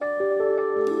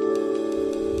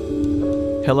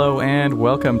Hello and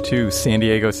welcome to San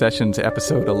Diego Sessions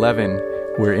episode 11.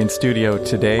 We're in studio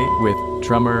today with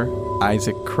drummer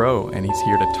Isaac Crow, and he's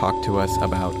here to talk to us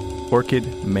about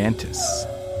Orchid Mantis.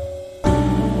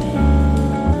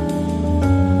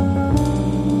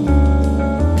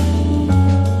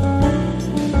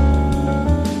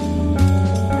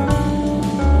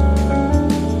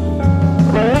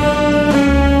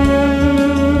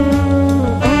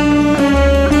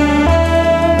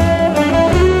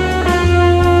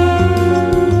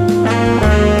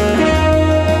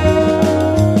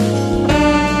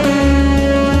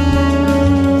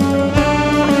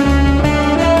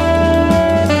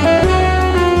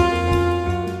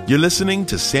 You're listening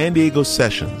to San Diego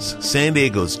Sessions, San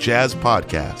Diego's jazz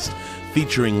podcast,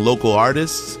 featuring local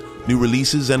artists, new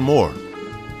releases, and more.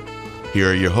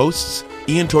 Here are your hosts,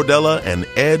 Ian Tordella and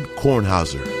Ed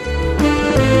Kornhauser.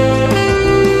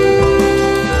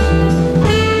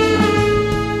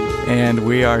 And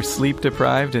we are sleep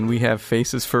deprived and we have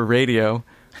faces for radio.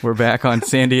 We're back on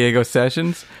San Diego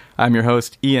Sessions. I'm your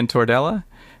host, Ian Tordella.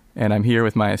 And I'm here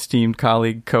with my esteemed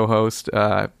colleague, co-host,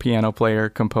 piano player,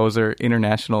 composer,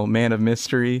 international man of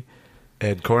mystery,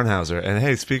 Ed Kornhauser. And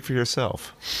hey, speak for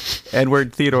yourself.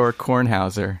 Edward Theodore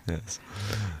Kornhauser. Yes.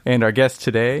 And our guest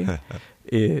today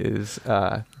is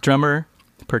drummer,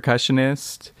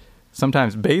 percussionist,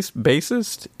 sometimes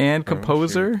bassist, and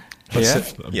composer.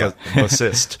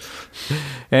 Bassist.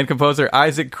 And composer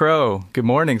Isaac Crow. Good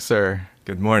morning, sir.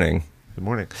 Good morning. Good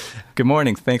morning. Good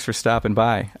morning. Thanks for stopping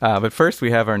by. But first,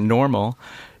 we have our normal,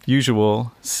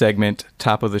 usual segment,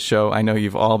 top of the show. I know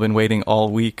you've all been waiting all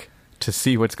week to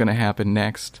see what's going to happen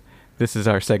next. This is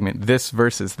our segment, This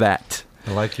versus That.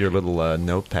 I like your little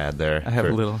notepad there. I have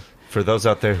a little. For those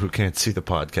out there who can't see the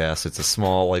podcast, it's a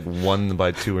small, 1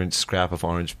 by 2 inch scrap of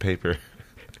orange paper.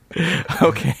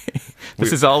 Okay.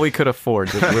 This is all we could afford.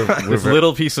 This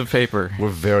little piece of paper. We're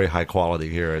very high quality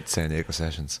here at San Diego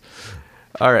Sessions.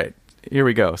 All right. Here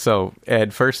we go. So,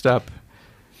 Ed, first up,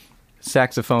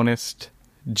 saxophonist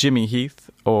Jimmy Heath,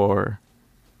 or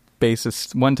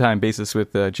bassist, one-time bassist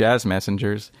with the Jazz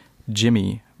Messengers,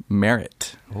 Jimmy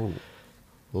Merritt. Ooh.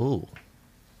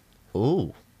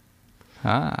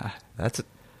 Ah.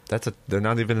 They're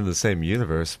not even in the same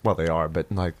universe. Well, they are, but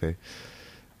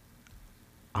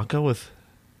I'll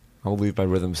leave my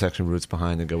rhythm section roots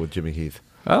behind and go with Jimmy Heath.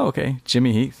 Oh, okay.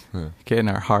 Jimmy Heath. Yeah. Getting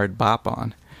our hard bop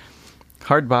on.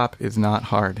 Hard bop is not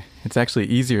hard. It's actually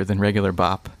easier than regular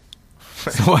bop.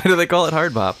 So why do they call it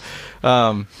hard bop?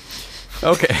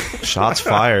 Okay. Shots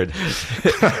fired.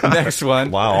 Next one.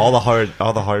 Wow, all the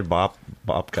hard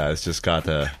bop guys just got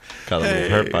a little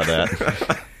hurt by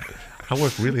that. I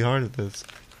worked really hard at this.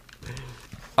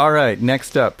 All right,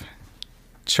 next up,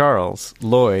 Charles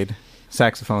Lloyd,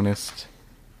 saxophonist,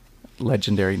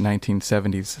 legendary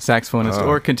 1970s saxophonist,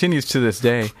 or continues to this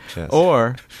day, yes.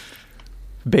 Or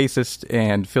bassist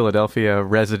and Philadelphia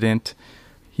resident.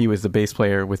 He was the bass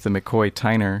player with the McCoy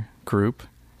Tyner group,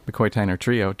 McCoy Tyner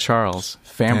trio, Charles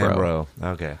Fambrough.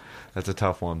 Okay, that's a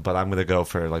tough one, but I'm going to go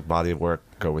for body of work,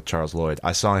 go with Charles Lloyd.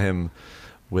 I saw him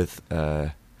with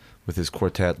his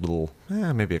quartet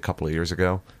maybe a couple of years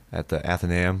ago at the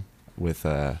Athenaeum with,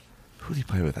 who did he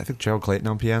play with? I think Gerald Clayton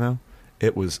on piano.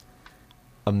 It was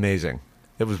amazing.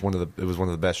 It was one of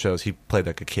the best shows. He played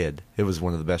like a kid. It was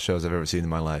one of the best shows I've ever seen in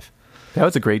my life. That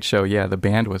was a great show. Yeah, the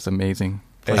band was amazing.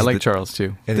 I like Charles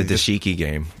too. And the dashiki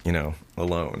game,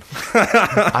 alone.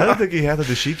 I don't think he had a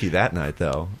dashiki that night,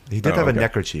 though. He did have a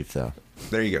neckerchief, though.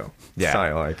 There you go. Yeah.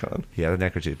 Style icon. He had a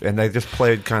neckerchief. And they just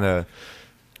played kind of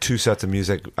 2 sets of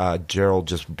music. Gerald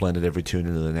just blended every tune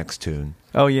into the next tune.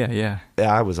 Oh, yeah.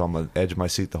 Yeah, I was on the edge of my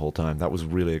seat the whole time. That was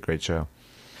really a great show.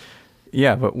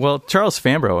 Yeah, but, Charles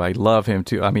Fambrough, I love him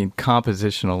too. I mean,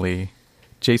 compositionally,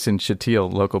 Jason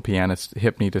Shatil, local pianist,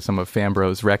 hipped me to some of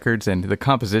Fambrough's records, and the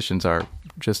compositions are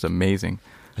just amazing.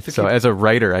 So as a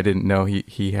writer, I didn't know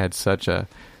he had such a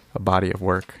body of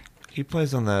work. He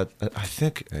plays on that, I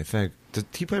think. Did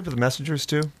he play for the Messengers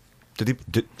too? Did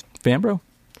Fambrough?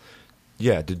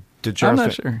 Yeah, did Charles... I'm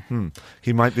not sure.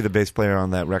 He might be the bass player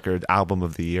on that record, Album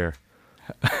of the Year.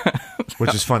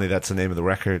 Which is funny, that's the name of the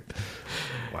record.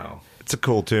 Wow. It's a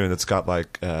cool tune. It's got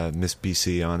Miss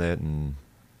BC on it, and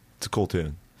it's a cool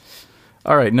tune.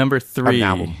 All right, number 3. An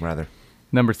album, rather.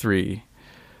 Number 3,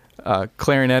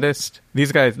 clarinetist.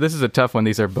 These guys, this is a tough one.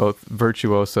 These are both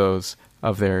virtuosos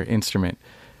of their instrument.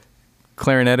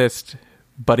 Clarinetist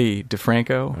Buddy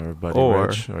DeFranco, or Buddy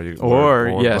Rich,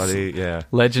 or yes, Buddy, yeah,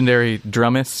 legendary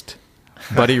drummist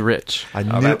Buddy Rich. I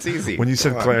knew, that's easy. When you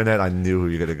said clarinet, I knew who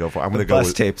you were going to go for. I'm going to go bus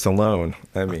with tapes alone.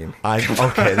 I mean,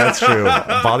 okay, that's true.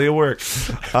 Body of work.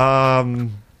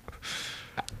 I'm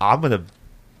going to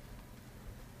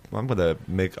I'm gonna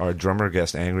make our drummer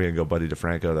guest angry and go Buddy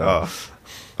DeFranco though.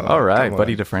 All right, come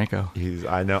Buddy on. DeFranco.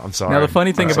 I know. I'm sorry. Now, the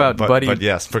funny thing about Buddy... but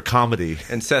yes, for comedy.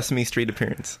 And Sesame Street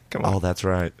appearance. Come on. Oh, that's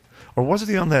right. Or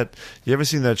wasn't he on that? You ever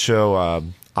seen that show,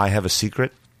 I Have a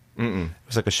Secret? Mm-mm. It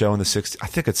was like a show in the 60s. I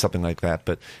think it's something like that.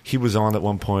 But he was on at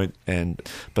one point, but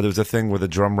there was a thing where the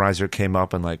drum riser came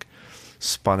up and like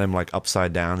spun him like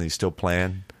upside down, and he's still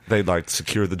playing. They like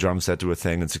secured the drum set to a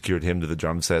thing and secured him to the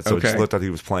drum set, so it just looked like he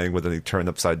was playing with it. And he turned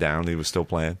upside down, and he was still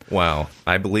playing. Wow,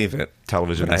 I believe it.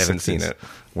 Television. I haven't seen it.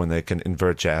 When they can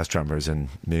invert jazz drummers and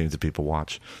millions of people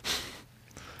watch.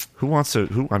 Who wants to?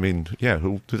 Who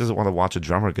doesn't want to watch a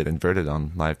drummer get inverted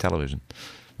on live television?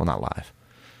 Well, not live.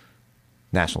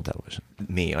 National television.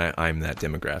 Me, I'm that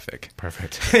demographic.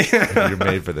 Perfect. You're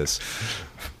made for this.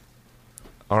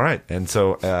 All right, and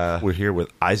so we're here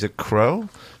with Isaac Crow,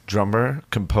 drummer,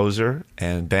 composer,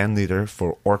 and band leader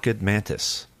for Orchid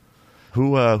Mantis.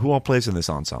 Who all plays in this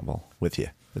ensemble with you?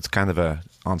 It's kind of a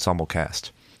ensemble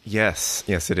cast. Yes,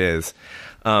 it is.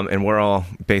 And we're all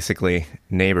basically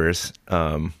neighbors.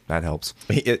 That helps.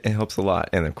 It helps a lot.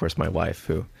 And of course, my wife,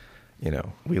 who,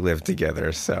 we live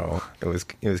together, so it was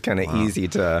kind of easy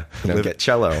to get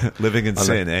cello. Living in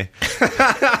sin, eh?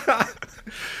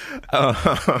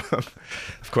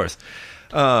 Of course.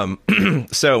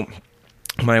 So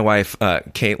my wife,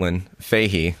 Caitlin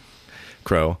Fahey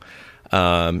Crow,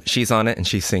 she's on it and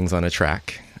she sings on a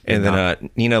track. And then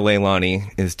Nina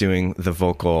Leilani is doing the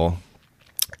vocal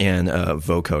and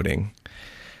vocoding.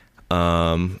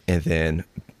 And then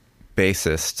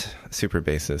super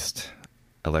bassist,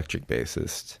 electric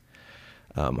bassist,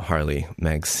 Harley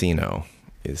Magsino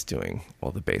is doing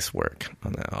all the bass work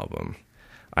on that album.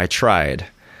 I tried,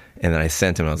 and then I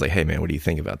sent him, I was like, hey man, what do you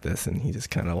think about this? And he just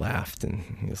kind of laughed, and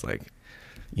he was like,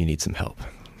 you need some help.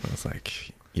 I was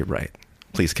like, you're right.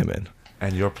 Please come in.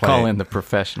 And you're playing. Call in the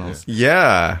professionals.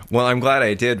 Yeah. Well, I'm glad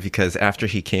I did, because after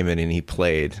he came in and he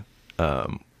played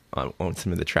on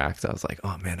some of the tracks, I was like,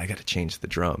 oh man, I got to change the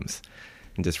drums,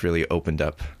 and just really opened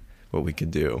up what we could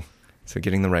do. So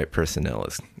getting the right personnel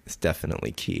is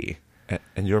definitely key.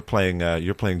 And you're playing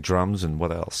drums, and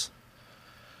what else?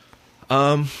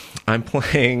 I'm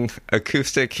playing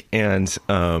acoustic, and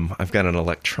I've got an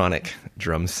electronic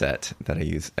drum set that I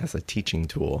use as a teaching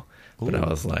tool. But I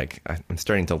was like, I'm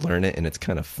starting to learn it, and it's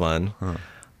kind of fun. Huh.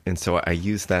 And so I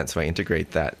use that, so I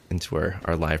integrate that into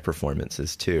our live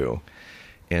performances too.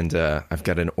 And I've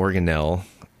got an organelle,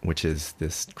 which is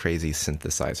this crazy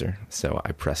synthesizer. So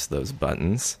I press those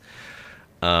buttons.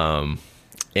 And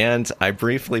I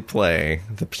briefly play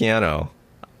the piano.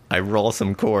 I roll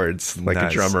some chords like a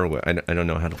drummer would. I don't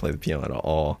know how to play the piano at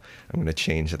all. I'm going to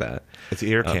change that. It's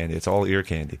ear candy. It's all ear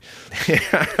candy.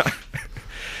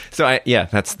 So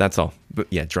that's all. But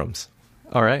yeah, drums.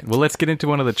 All right. Well, let's get into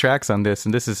one of the tracks on this.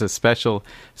 And this is a special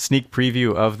sneak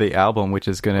preview of the album, which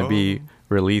is going to be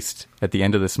released at the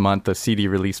end of this month. The CD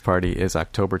release party is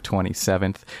October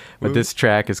 27th. But this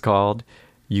track is called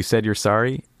You Said You're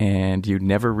Sorry and You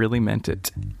Never Really Meant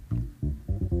It.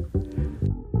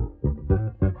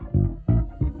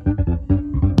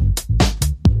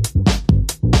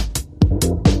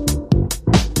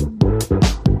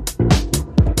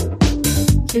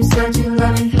 You said you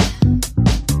love me,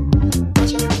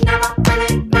 but you never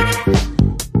really meant it.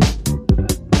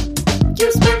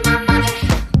 You spent my money,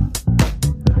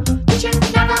 but you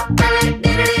never really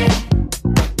needed it.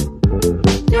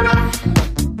 You're right.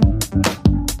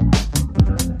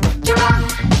 You're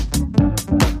right.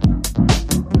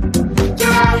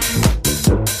 You're right.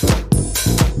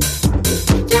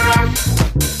 You're right.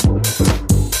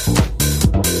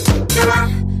 You're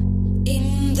right.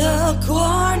 In the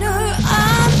corner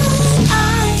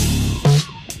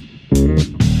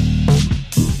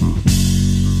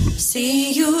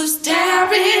see you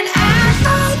staring at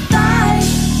my thighs,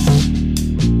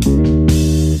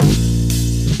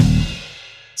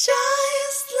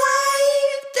 just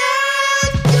like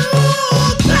that.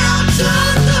 You're bound to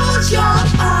lose your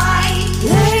mind.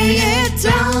 Lay it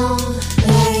down,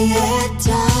 lay it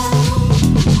down.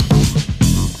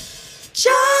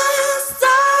 Just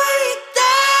like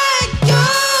that,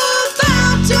 you're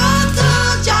bound to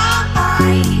lose your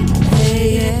mind. Lay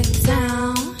it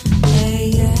down.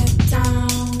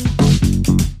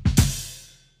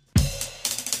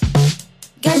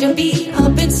 Got your beat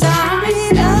up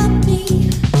inside of me.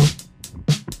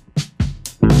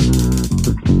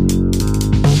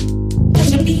 Got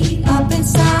your beat up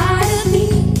inside of me.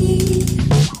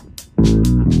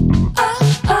 Oh,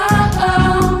 oh,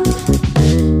 oh.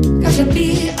 Got your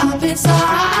beat up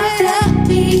inside of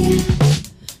me.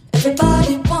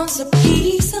 Everybody wants a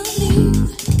piece of me.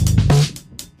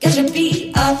 Got your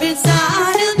beat up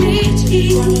inside of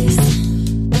me.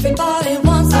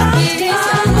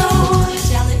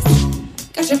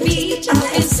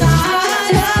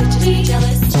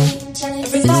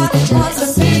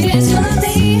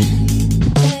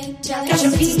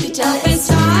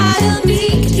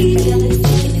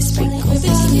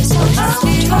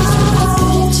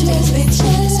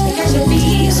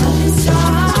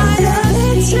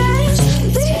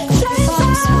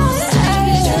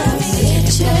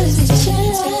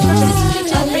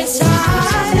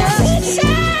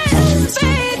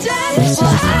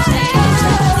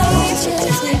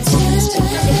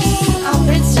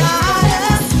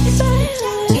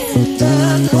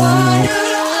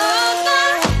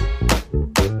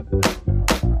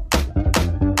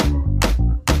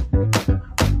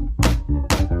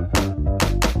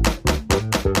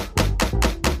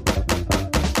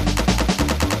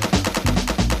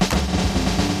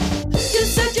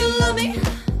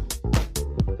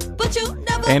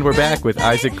 And we're back with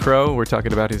Isaac Crow. We're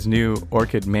talking about his new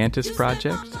Orchid Mantis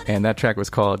project. And that track was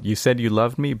called You Said You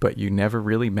Loved Me, But You Never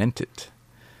Really Meant It.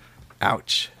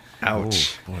 Ouch.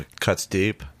 Ouch. Ooh, boy, cuts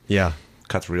deep. Yeah.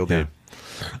 Cuts real deep.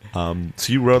 So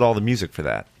you wrote all the music for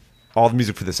that? All the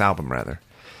music for this album, rather?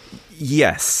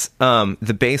 Yes.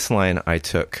 The bass line I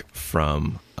took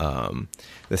from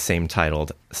the same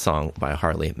titled song by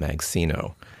Harley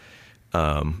Magsino.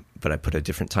 But I put a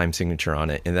different time signature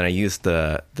on it. And then I used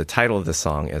the title of the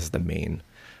song as the main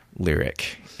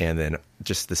lyric. And then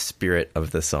just the spirit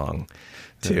of the song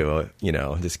to,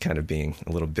 just kind of being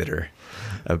a little bitter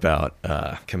about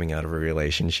coming out of a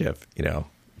relationship,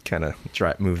 kind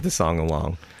of move the song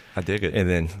along. I dig it.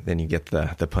 And then you get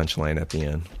the punchline at the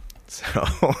end. So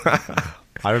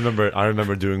I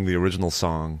remember doing the original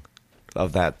song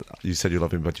of that. You Said You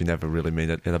Loved Me, But You Never Really Made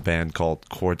It, in a band called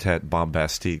Quartet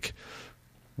Bombastique,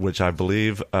 which I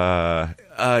believe,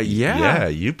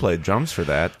 you played drums for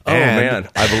that. Oh, and man.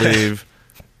 I believe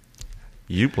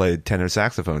you played tenor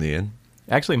saxophone, Ian.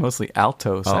 Actually, mostly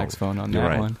alto saxophone on You're that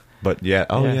right. one. But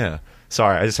yeah.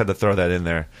 Sorry, I just had to throw that in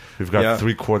there. We've got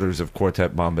 3/4 of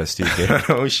Quartet Bombastique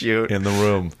oh shoot, in the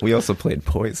room. we also played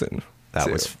Poison. That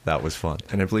too. was fun.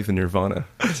 And I believe in Nirvana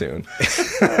soon.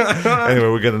 Anyway,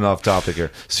 we're getting off topic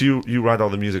here. So you write all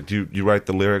the music. Do you write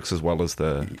the lyrics as well as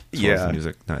the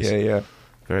music? Nice. Yeah.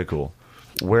 Very cool.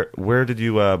 Where did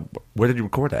you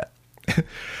record at?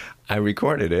 I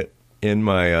recorded it in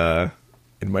my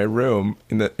room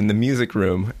in the music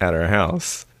room at our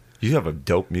house. You have a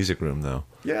dope music room, though.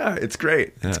 Yeah, it's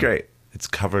great. Yeah. It's great. It's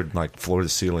covered like floor to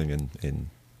ceiling in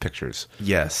pictures.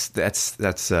 Yes, that's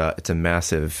it's a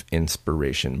massive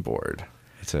inspiration board.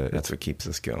 That's what keeps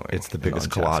us going. It's the biggest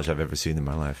collage I've ever seen in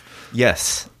my life.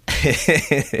 Yes,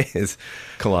 it is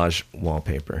collage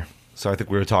wallpaper. So I think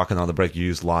we were talking on the break. You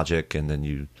use Logic, and then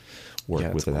you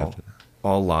work with it after.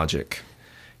 All Logic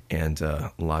and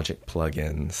Logic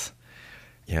plugins.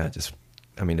 Yeah, it's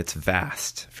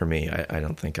vast for me. I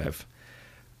don't think I've,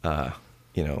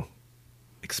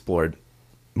 explored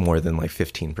more than like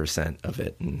 15% of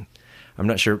it. And I'm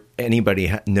not sure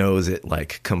anybody knows it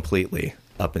like completely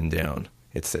up and down.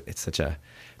 It's such a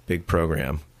big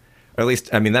program. Or at least,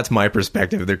 that's my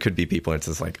perspective. There could be people, it's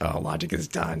just like, oh, Logic is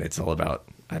done. It's all about,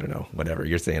 I don't know, whatever.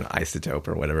 You're saying isotope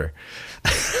or whatever.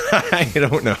 I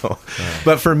don't know. Yeah.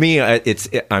 But for me,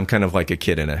 I'm kind of like a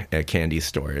kid in a candy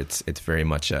store. It's very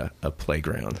much a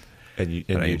playground. And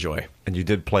I enjoy. And you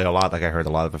did play a lot. Like I heard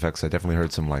a lot of effects. I definitely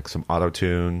heard some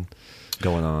auto-tune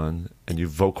going on. And you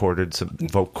vocorded some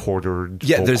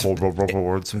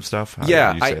stuff. How do you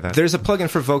say that? There's a plugin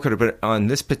for vocoder, but on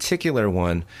this particular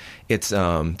one, it's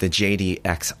the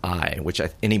JDXI, which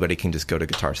anybody can just go to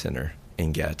Guitar Center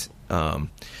and get. And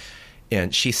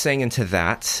she sang into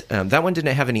that. That one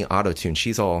didn't have any auto-tune.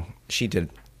 She did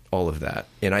all of that.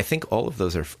 And I think all of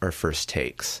those are first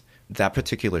takes. That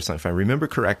particular song, if I remember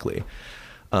correctly,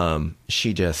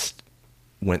 she just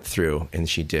went through and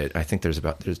she did. I think there's 8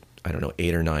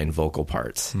 or 9 vocal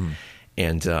parts,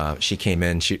 and she came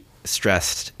in. She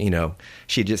stressed,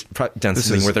 she just done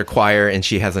something with her choir, and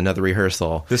she has another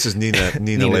rehearsal. This is Nina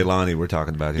Leilani we're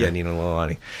talking about here. Yeah, Nina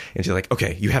Leilani, and she's like,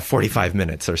 okay, you have 45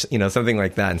 minutes or something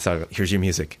like that, and so here's your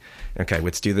music. Okay,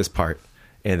 let's do this part,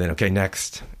 and then okay,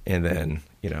 next, and then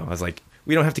I was like,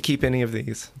 we don't have to keep any of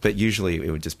these, but usually it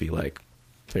would just be like,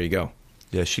 there you go.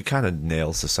 Yeah, she kind of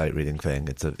nails the sight reading thing.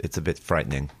 It's a bit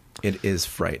frightening. It is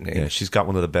frightening. Yeah, she's got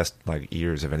one of the best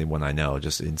ears of anyone I know.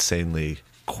 Just insanely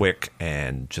quick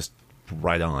and just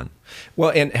right on.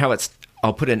 Well, and how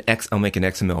I'll make an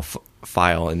XML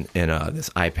file in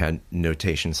this iPad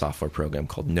notation software program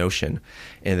called Notion,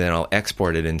 and then I'll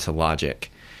export it into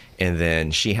Logic, and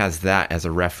then she has that as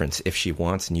a reference if she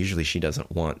wants, and usually she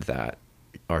doesn't want that.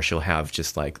 Or she'll have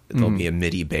just there'll be a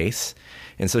MIDI bass.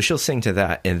 And so she'll sing to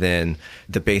that. And then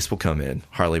the bass will come in.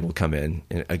 Harley will come in.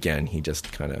 And again, he'll just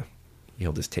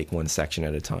take one section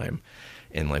at a time.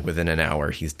 And like within an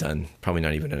hour, he's done. Probably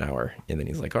not even an hour. And then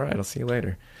he's like, "All right, I'll see you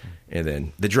later." And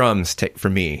then the drums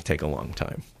take a long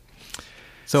time.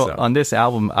 So on this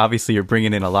album, obviously you're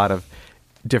bringing in a lot of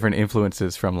different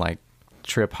influences from like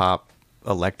trip hop,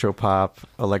 electropop,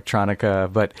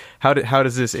 electronica. But how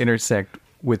does this intersect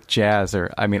with jazz?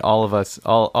 Or I mean, all of us,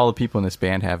 all the people in this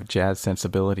band have jazz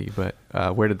sensibility. But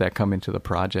where did that come into the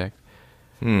project?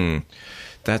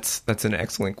 That's an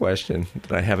excellent question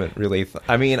that I haven't really.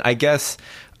 I mean, I guess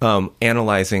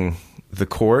analyzing the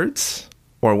chords,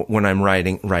 or when I'm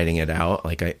writing it out,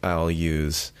 like I'll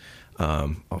use.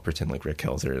 I'll pretend like Rick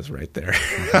Helzer is right there.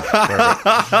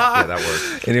 Yeah, that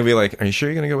works. And he'll be like, "Are you sure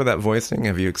you're going to go with that voicing?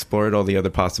 Have you explored all the other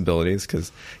possibilities?"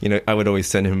 Because I would always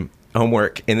send him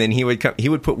homework, and then he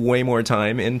would put way more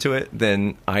time into it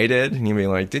than I did, and he'd be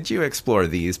like, "Did you explore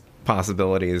these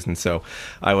possibilities?" And so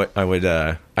I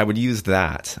would use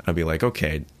that. I'd be like,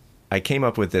 "Okay, I came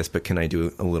up with this, but can I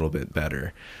do a little bit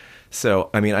better?"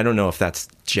 So I mean, I don't know if that's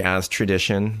jazz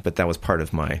tradition, but that was part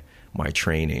of my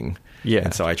training. Yeah.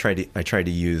 And so I tried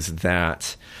to use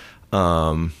that.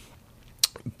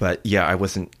 But yeah, I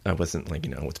wasn't like,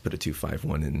 let's put a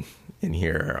 2-5-1 in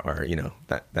here, or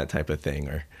that type of thing,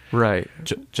 or Right.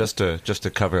 Just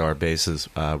to cover our bases,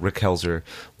 Rick Helzer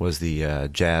was the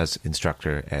jazz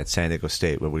instructor at San Diego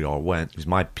State, where we all went. He was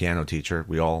my piano teacher.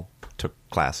 We all took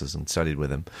classes and studied with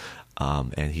him,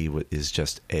 and he is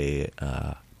just a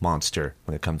monster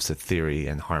when it comes to theory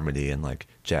and harmony and like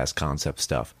jazz concept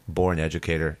stuff. Born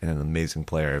educator and an amazing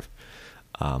player.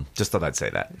 Just thought I'd say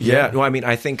that. Yeah. Well, I mean,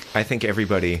 I think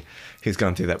everybody who's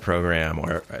gone through that program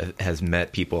or has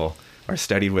met people or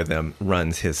studied with him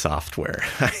runs his software.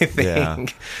 I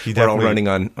think we're all running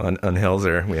on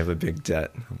Helzer. We have a big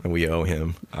debt and we owe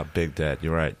him. A big debt.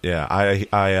 You're right. Yeah.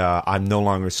 I'm no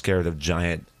longer scared of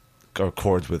giant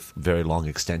chords with very long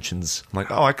extensions. I'm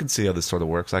like, I can see how this sort of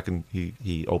works.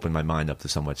 He opened my mind up to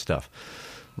so much stuff.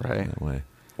 Right. That way.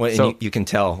 Well, So- and you can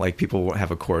tell, like, people have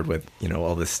a chord with,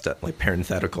 all this stuff, like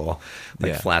parenthetical,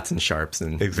 like flats and sharps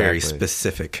and very Exactly.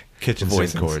 specific Kitchen voicings.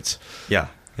 sink chords. Yeah.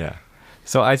 Yeah.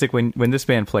 So Isaac, when this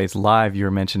band plays live, you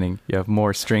were mentioning you have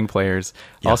more string players.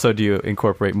 Yeah. Also, do you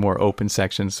incorporate more open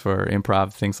sections for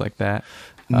improv, things like that?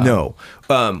 No.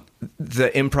 The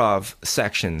improv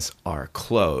sections are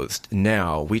closed.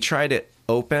 Now, we tried it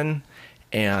open,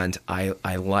 and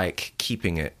I like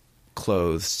keeping it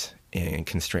closed and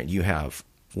constrained. You have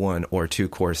 1 or 2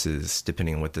 courses,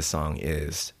 depending on what the song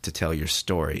is, to tell your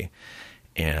story.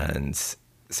 And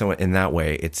so in that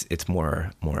way, it's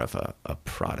more of a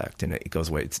product, and it goes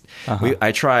away.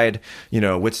 I tried,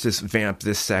 what's this vamp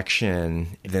this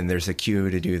section, then there's a cue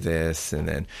to do this, and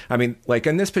then like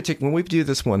in this particular, when we do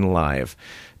this one live,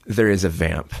 there is a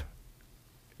vamp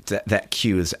that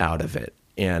cues out of it,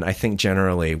 and I think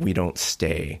generally we don't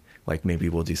stay. Like maybe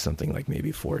we'll do something like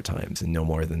maybe 4 times and no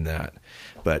more than that.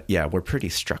 But yeah, we're pretty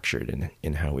structured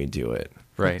in how we do it.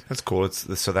 Right. That's cool.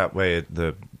 So that way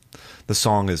the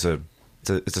song is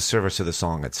it's a service to the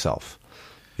song itself.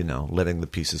 Letting the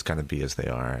pieces kind of be as they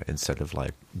are instead of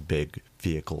like big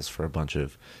vehicles for a bunch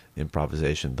of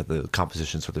improvisation. But the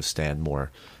compositions sort of stand more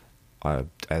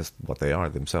as what they are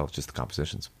themselves, just the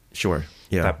compositions. Sure.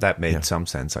 Yeah. That made some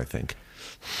sense, I think.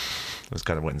 I was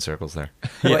kind of went in circles there.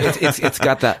 Well, it's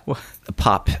got that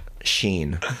pop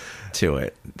sheen to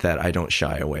it that I don't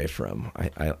shy away from.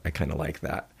 I kind of like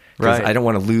that. Because Right. I don't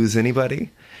want to lose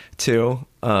anybody, too.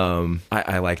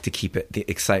 I like to keep the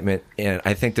excitement. And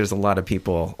I think there's a lot of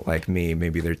people like me,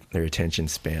 maybe their attention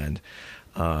span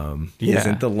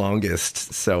isn't the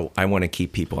longest. So I want to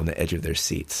keep people on the edge of their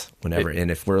seats whenever.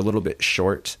 And if we're a little bit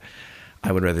short,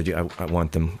 I would rather I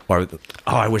want them, or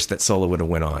I wish that solo would have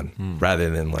went on, rather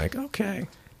than like, okay.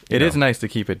 It is nice to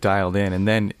keep it dialed in, and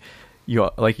then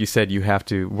like you said, you have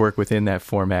to work within that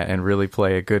format and really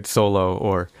play a good solo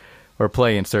or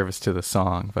play in service to the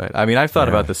song. But I mean, I've thought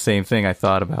about the same thing. I've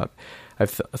thought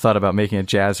about making a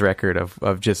jazz record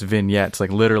of just vignettes,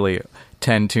 like literally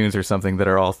 10 tunes or something that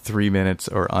are all 3 minutes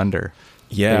or under.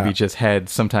 Yeah. Maybe just head,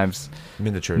 sometimes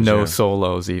Miniatures. no yeah.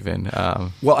 solos even.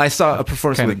 Well, I saw a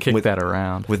performance Kind of with, kick with that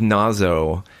around. with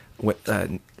Nazo. What's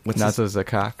his- Nazo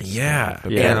Zakak. Yeah,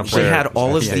 Yeah. and she had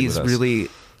all of Yeah. these With us. really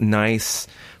nice.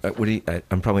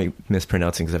 I'm probably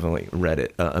mispronouncing because I've only read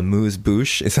it. Amuse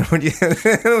bouche is that what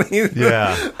you?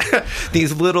 Yeah.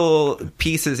 These little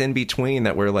pieces in between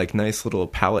that were like nice little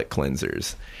palate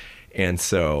cleansers, and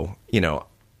so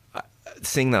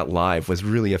seeing that live was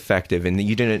really effective. And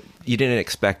you didn't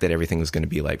expect that everything was going to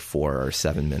be like 4 or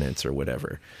 7 minutes or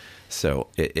whatever. So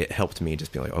it helped me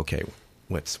just be like, okay,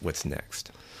 what's next?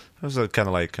 It was kind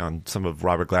of like on some of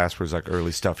Robert Glasper's like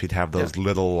early stuff. He'd have those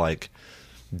little like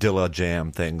Dilla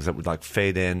jam things that would like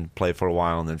fade in, play for a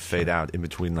while, and then fade out in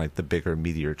between like the bigger,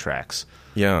 meatier tracks.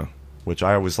 Yeah. Which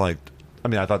I always liked. I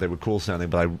mean, I thought they were cool sounding,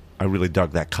 but I really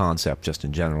dug that concept just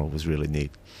in general. It was really neat.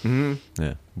 Mm-hmm.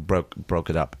 Yeah, broke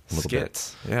it up a little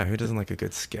Skits. Yeah, who doesn't like a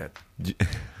good skit? bit.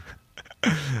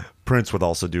 Prince would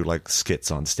also do like skits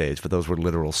on stage, but those were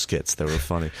literal skits. They were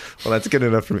funny. Well, that's good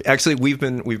enough for me. Actually, we've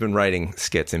been writing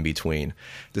skits in between,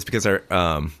 just because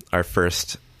our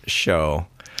first show,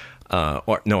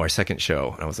 our second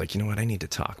show, I was like, you know what, I need to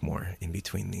talk more in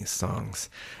between these songs,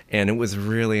 and it was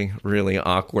really, really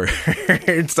awkward.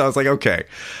 So I was like, okay,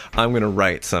 I'm going to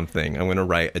write something. I'm going to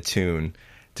write a tune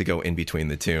to go in between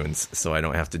the tunes, so I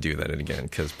don't have to do that again.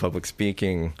 Because public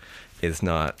speaking is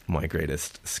not my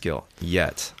greatest skill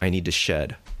yet. I need to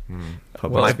shed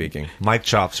public speaking. Mic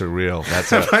chops are real.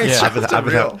 That's it. I've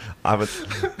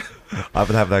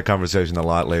been having that conversation a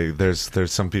lot lately.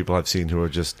 There's some people I've seen who are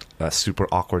just super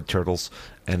awkward turtles,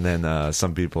 and then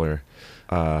some people are.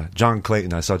 John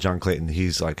Clayton. I saw John Clayton.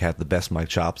 He's like had the best mic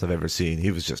chops I've ever seen.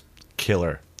 He was just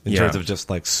killer in terms of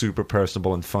just like super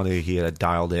personable and funny. He had it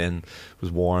dialed in, was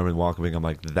warm and welcoming. I'm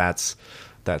like, that's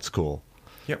cool.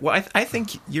 Yeah, well, I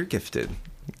think you're gifted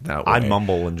that way. I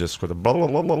mumble and just sort of blah blah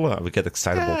blah blah blah. I would get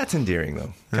excitable. That's endearing,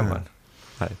 though. Come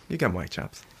on, you got mic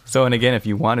chops. So, and again, if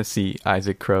you want to see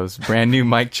Isaac Crow's brand new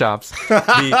mic chops,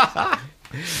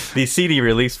 the CD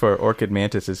release for Orchid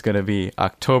Mantis is going to be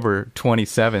October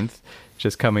 27th,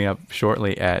 just coming up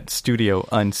shortly at Studio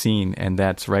Unseen, and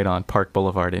that's right on Park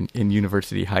Boulevard in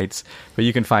University Heights. But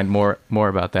you can find more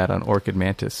about that on Orchid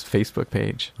Mantis Facebook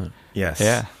page. Yes.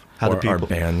 Yeah. How do our people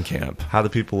Bandcamp? How do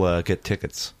people get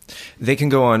tickets? They can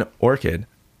go on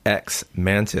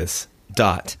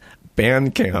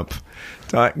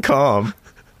orchidxmantis.bandcamp.com,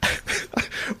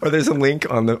 or there's a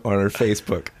link on our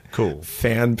Facebook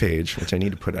fan page, which I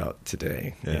need to put out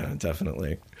today. Yeah,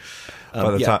 definitely.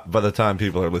 By the time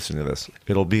people are listening to this,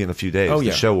 it'll be in a few days.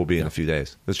 The show will be in a few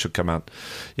days. This should come out.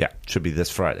 Yeah, it should be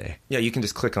this Friday. Yeah, you can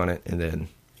just click on it and then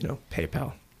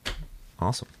PayPal.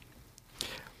 Awesome.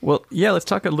 Well, yeah, let's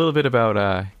talk a little bit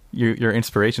about your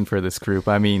inspiration for this group.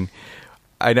 I mean,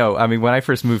 when I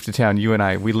first moved to town, you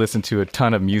and we listened to a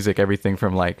ton of music, everything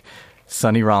from like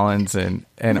Sonny Rollins and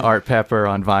Art Pepper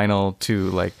on vinyl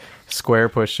to like Square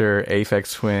Pusher,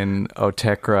 Aphex Twin,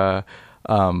 Otekra.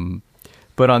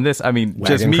 But on this, I mean,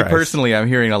 just me personally, I'm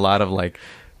hearing a lot of like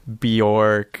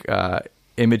Bjork,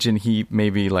 Imogen Heap,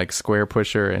 maybe like Square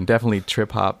Pusher, and definitely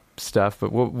trip hop stuff.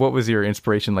 But what was your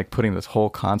inspiration, like putting this whole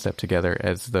concept together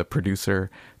as the producer,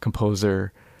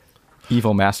 composer,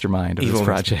 evil mastermind of this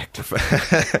project?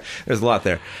 There's a lot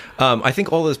there. I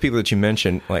think all those people that you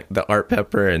mentioned, like the Art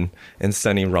Pepper and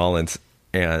Sonny Rollins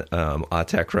and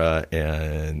Otekra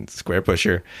and Square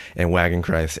Pusher and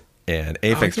Wagonchrist and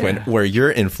Aphex Twin, were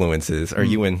your influences. Are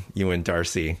you and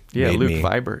Darcy? Yeah, Luke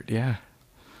Vibert.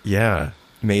 Yeah,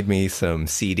 made me some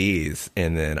CDs,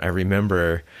 and then I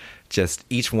remember just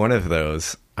each one of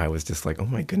those. I was just like, oh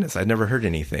my goodness, I'd never heard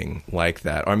anything like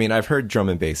that. I mean, I've heard drum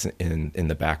and bass in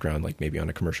the background, like maybe on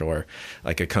a commercial or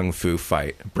like a kung fu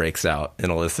fight breaks out,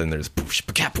 and I'll listen. There's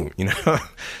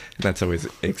that's always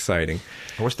exciting.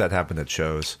 I wish that happened at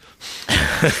shows.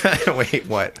 Wait,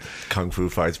 what? Kung fu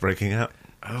fights breaking out.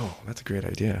 Oh, that's a great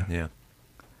idea. Yeah.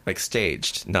 Like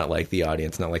staged, not like the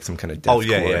audience, not like some kind of death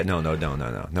No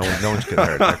one's getting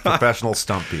hurt. Like professional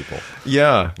stunt people.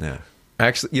 Yeah. Yeah.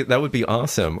 Actually, that would be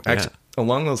awesome. Actually,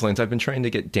 along those lines, I've been trying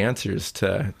to get dancers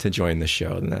to join the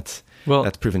show, and that's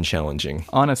proven challenging.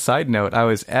 On a side note, I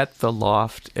was at the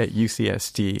Loft at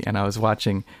UCSD, and I was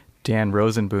watching Dan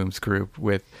Rosenboom's group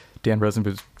with Dan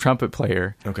Rosenboom's trumpet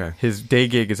player. Okay. His day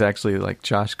gig is actually like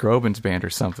Josh Groban's band or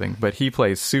something, but he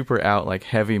plays super out like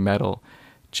heavy metal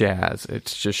jazz.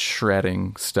 It's just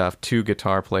shredding stuff. 2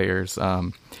 guitar players,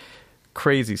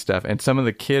 crazy stuff. And some of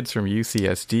the kids from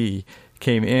UCSD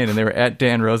came in, and they were at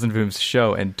Dan Rosenboom's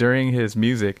show, and during his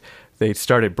music, they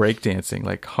started breakdancing,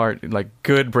 like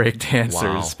good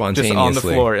breakdancers, spontaneously, just on the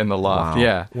floor in the Loft. Wow.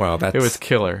 Yeah, wow, it was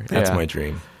killer. That's my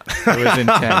dream. It was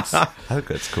intense. I think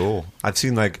that's cool. I've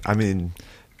seen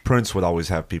Prince would always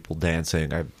have people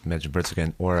dancing. I mentioned Prince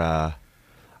again, or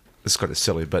this is kind of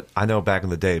silly, but I know back in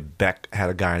the day, Beck had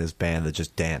a guy in his band that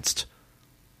just danced.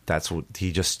 That's what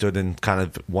he just stood in kind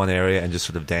of one area and just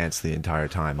sort of danced the entire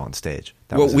time on stage.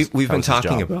 We've been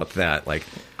talking about that, like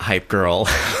hype girl,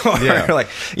 or like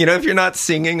if you're not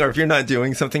singing or if you're not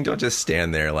doing something, don't just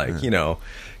stand there, like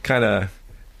kind of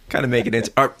make it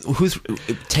into. Who's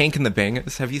Tank and the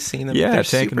Bangers? Have you seen them? Yeah, they're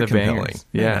Tank and the Bangers.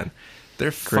 Yeah, man.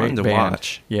 They're fun Great to band.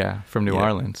 watch. Yeah, from New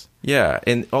Orleans. Yeah,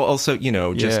 and also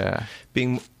just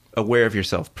being aware of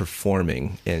yourself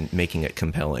performing and making it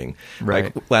compelling.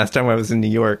 Right. Like last time I was in New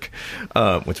York,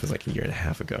 which was like a year and a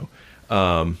half ago,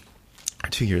 or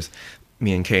 2 years,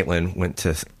 me and Caitlin went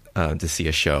to see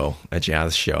a show, a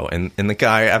jazz show, and the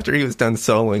guy, after he was done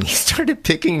soloing, he started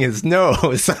picking his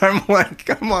nose. I'm like,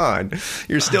 come on,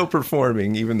 you're still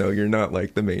performing even though you're not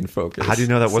like the main focus. How do you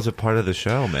know that wasn't part of the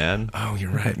show, man? Oh,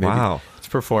 you're right. Maybe. Wow.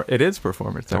 It is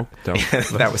performance. Don't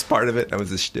That was part of it. That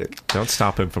was a shtick. don't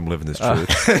stop him from living his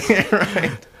truth.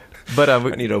 Right. But I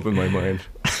need to open my mind.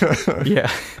 yeah.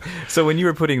 So when you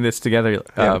were putting this together,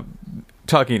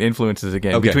 talking influences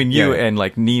again, Okay, between you yeah. and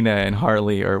like Nina and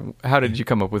Harley, or how did you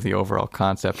come up with the overall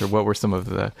concept, or what were some of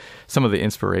the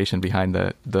inspiration behind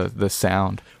the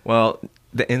sound? Well,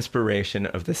 the inspiration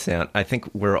of the sound, I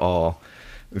think we're all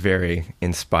very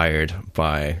inspired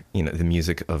by, the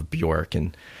music of Bjork,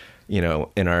 and, in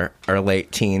our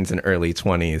late teens and early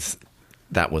 20s,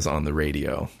 that was on the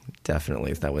radio.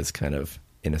 Definitely. That was kind of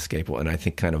inescapable. And I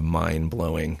think kind of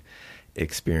mind-blowing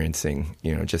experiencing,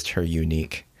 just her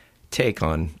unique take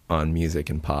on music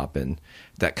and pop, and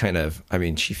that kind of,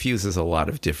 she fuses a lot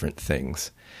of different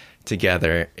things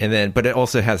together, but it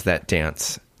also has that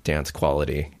dance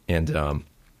quality, and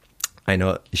I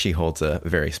know she holds a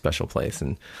very special place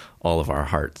in all of our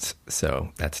hearts,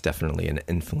 so that's definitely an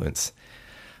influence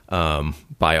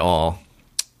by all.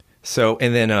 So,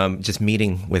 and then just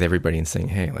meeting with everybody and saying,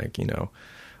 hey,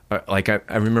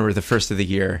 I remember the first of the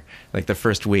year, like the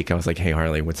first week, I was like, hey,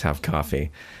 Harley, let's have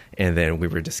coffee. And then we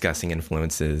were discussing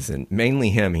influences, and mainly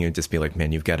him. He would just be like,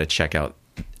 man, you've got to check out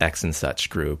X and such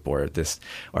group, or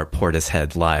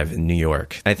Portishead Live in New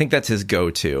York. I think that's his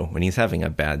go-to. When he's having a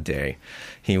bad day,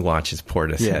 he watches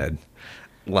Portishead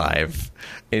Live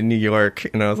in New York.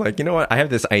 And I was like, you know what? I have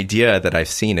this idea that I've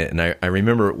seen it. And I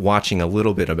remember watching a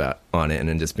little bit on it and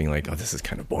then just being like, oh, this is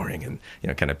kind of boring, and,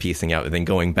 kind of piecing out, and then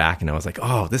going back, and I was like,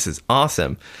 oh, this is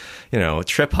awesome.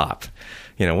 Trip hop,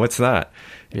 what's that?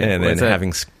 Yeah, and then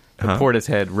having...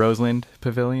 Portishead Roseland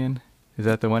Pavilion. Is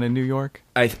that the one in New York?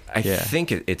 I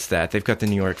think it's that. They've got the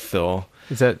New York Phil.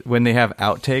 Is that when they have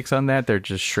outtakes on that, they're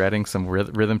just shredding some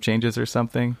rhythm changes or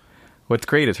something? What's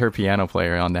great is her piano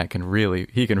player on that can really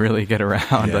get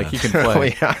around. Yeah. Like he can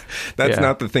play. Oh, yeah. That's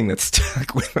not the thing that's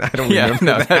stuck with. I don't remember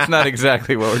that. That's not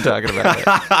exactly what we're talking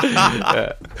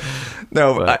about.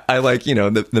 No, But- I like,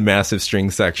 the massive string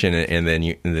section, and then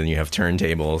you have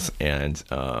turntables, and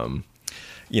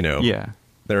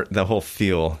the whole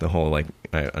feel, the whole, like,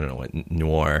 I don't know, what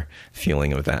noir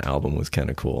feeling of that album was kind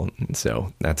of cool. And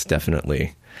so that's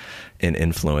definitely an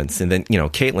influence. And then,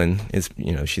 Caitlin is,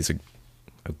 she's a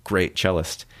great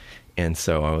cellist. And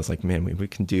so I was like, man, we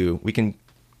can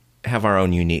have our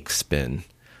own unique spin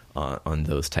on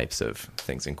those types of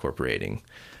things, incorporating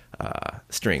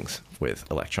strings with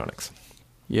electronics.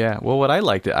 Yeah. Well, what I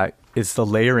liked is the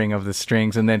layering of the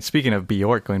strings. And then speaking of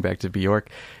Bjork, going back to Bjork,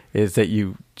 is that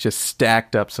you just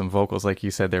stacked up some vocals. Like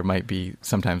you said, there might be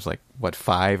sometimes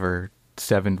 5 or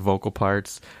 7 vocal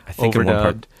parts. I think in one overdubbed.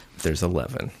 part there's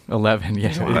 11. 11,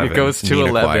 yeah. 11. It goes to Nina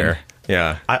 11. Choir.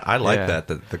 Yeah. I like Yeah.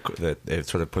 that it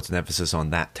sort of puts an emphasis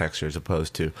on that texture as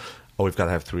opposed to, we've got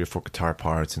to have 3 or 4 guitar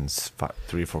parts and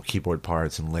 3 or 4 keyboard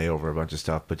parts and lay over a bunch of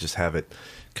stuff, but just have it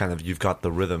kind of, you've got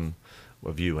the rhythm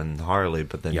of you and Harley,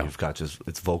 but then you've got just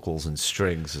it's vocals and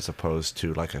strings as opposed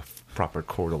to like a proper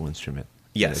chordal instrument.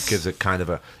 Yes. It gives it kind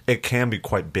of it can be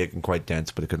quite big and quite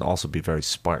dense, but it can also be very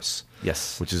sparse.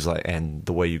 Yes. Which is and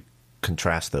the way you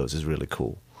contrast those is really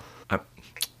cool.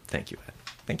 Thank you, Ed.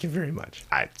 Thank you very much.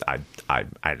 I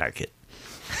like it.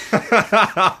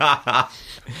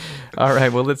 All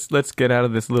right, well, let's get out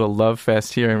of this little love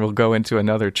fest here, and we'll go into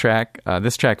another track.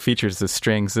 This track features the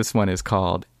strings. This one is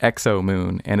called Exo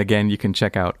Moon, and again, you can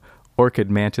check out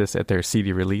Orchid Mantis at their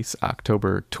CD release,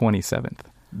 October 27th.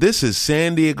 This is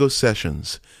San Diego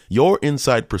Sessions, your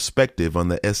inside perspective on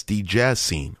the SD jazz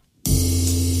scene.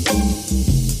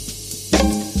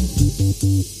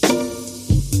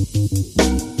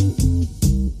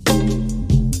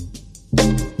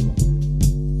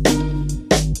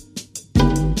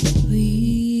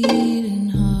 Bleeding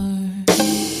heart,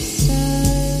 severed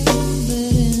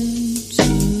into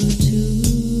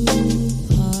 2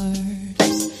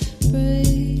 parts,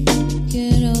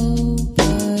 breaking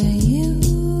over you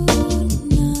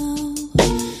now,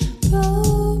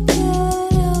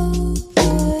 broken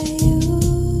over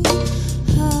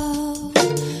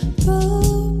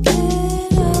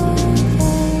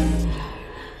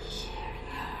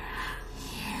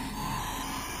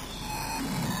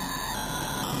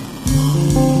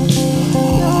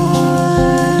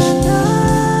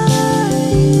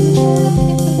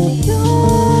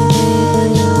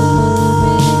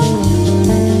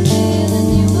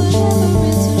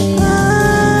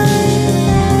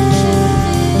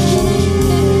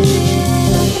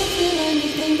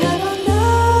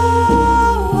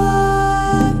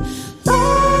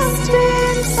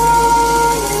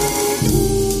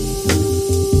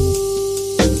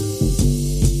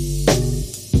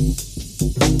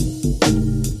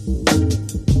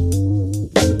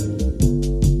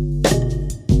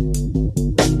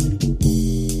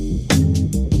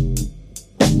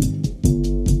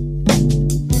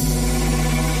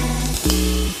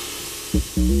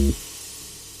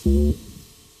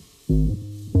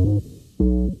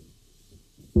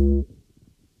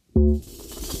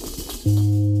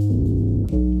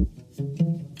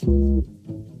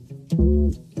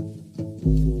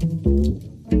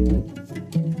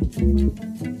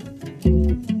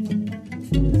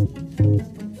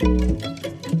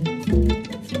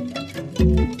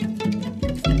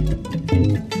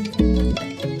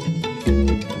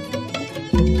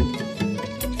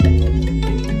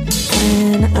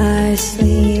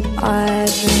sleep, I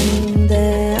dream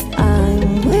that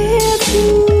I'm with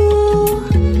you,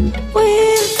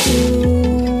 with you.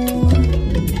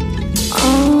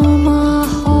 All my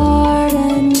heart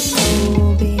and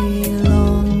soul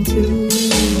belong to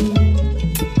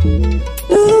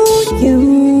you.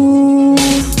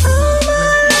 All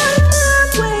my life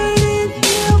I've waited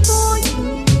here for you,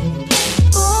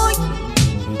 for you.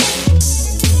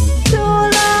 So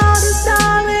loud is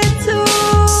solitude.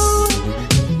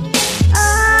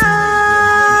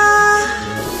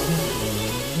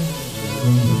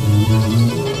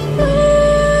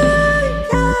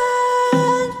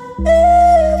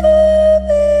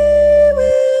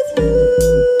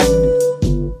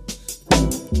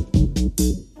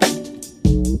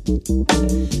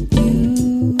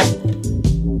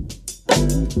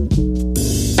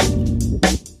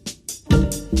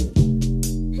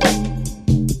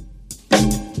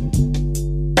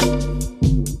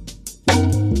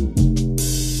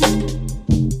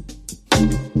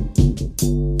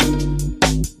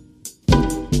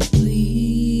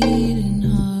 Bleeding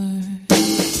heart,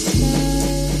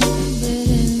 split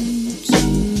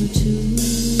into two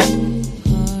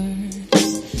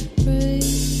parts,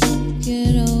 breaking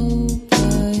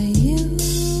over you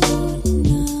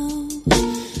now,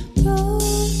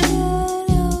 broken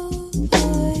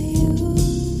over you.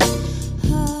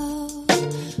 How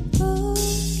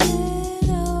broken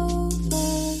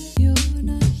over you,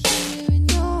 not hearing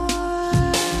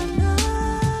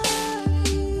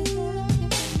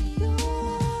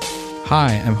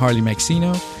Hi, I'm Harley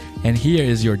Maxino, and here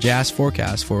is your jazz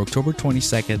forecast for October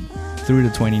 22nd through the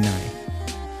 29th.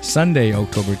 Sunday,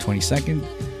 October 22nd,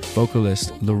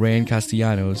 vocalist Lorraine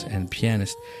Castellanos and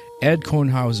pianist Ed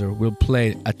Kornhauser will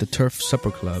play at the Turf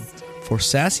Supper Club for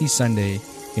Sassy Sunday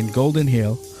in Golden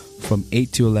Hill from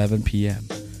 8 to 11 p.m.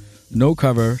 No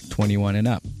cover, 21 and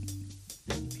up.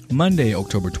 Monday,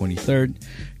 October 23rd,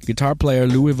 guitar player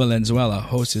Louis Valenzuela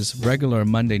hosts his regular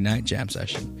Monday night jam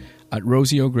session at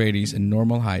Rosie O'Grady's in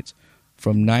Normal Heights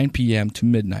from 9 p.m. to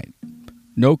midnight.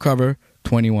 No cover,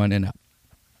 21 and up.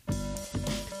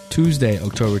 Tuesday,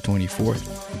 October 24th,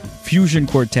 fusion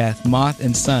quartet Moth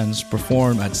and Sons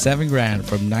perform at 7 Grand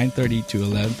from 9:30 to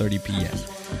 11:30 p.m.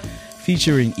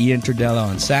 Featuring Ian Turdella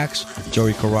on sax,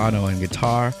 Joey Corano on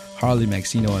guitar, Harley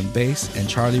Maxino on bass, and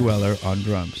Charlie Weller on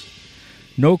drums.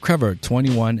 No cover,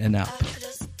 21 and up.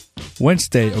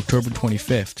 Wednesday, October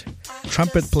 25th,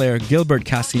 trumpet player Gilbert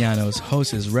Castellanos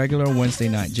hosts his regular Wednesday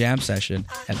night jam session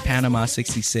at Panama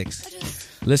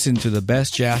 66. Listen to the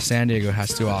best jazz San Diego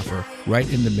has to offer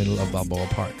right in the middle of Balboa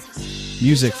Park.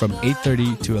 Music from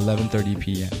 8:30 to 11:30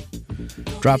 p.m.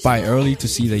 Drop by early to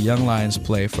see the Young Lions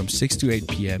play from 6 to 8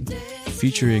 p.m.,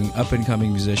 featuring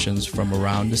up-and-coming musicians from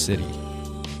around the city.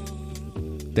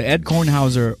 The Ed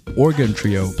Kornhauser Organ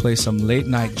Trio plays some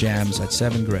late-night jams at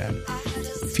 7 Grand,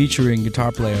 featuring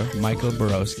guitar player Michael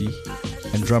Borowski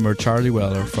and drummer Charlie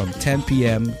Weller from 10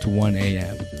 p.m. to 1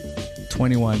 a.m.,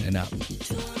 21 and up.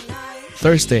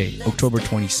 Thursday, October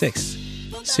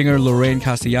 26th, singer Lorraine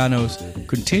Castellanos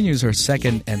continues her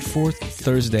second and fourth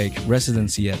Thursday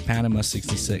residency at Panama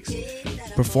 66,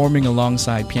 performing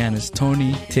alongside pianist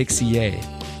Tony Tixier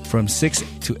from 6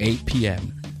 to 8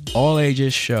 p.m.,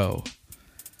 all-ages show.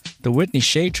 The Whitney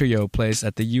Shea Trio plays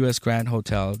at the U.S. Grand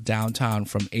Hotel downtown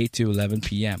from 8 to 11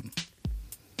 p.m.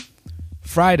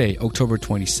 Friday, October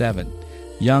 27th,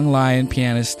 Young Lion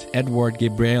pianist Edward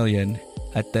Gabrielian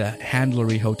at the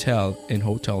Handlery Hotel in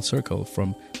Hotel Circle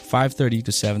from 5:30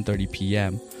 to 7:30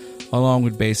 p.m., along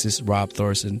with bassist Rob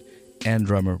Thorson and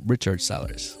drummer Richard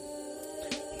Sellers.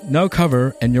 No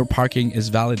cover and your parking is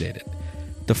validated.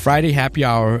 The Friday Happy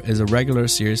Hour is a regular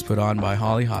series put on by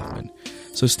Holly Hoffman,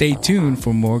 so stay tuned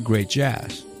for more great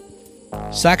jazz.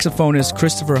 Saxophonist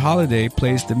Christopher Holliday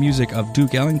plays the music of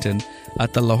Duke Ellington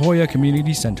at the La Jolla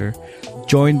Community Center,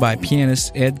 joined by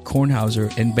pianist Ed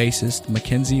Kornhauser and bassist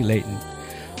Mackenzie Layton.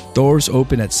 Doors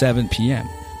open at 7 p.m.,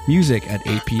 music at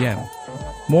 8 p.m.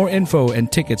 More info and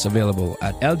tickets available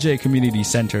at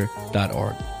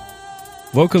ljcommunitycenter.org.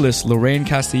 Vocalist Lorraine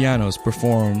Castellanos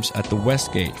performs at the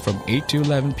Westgate from 8 to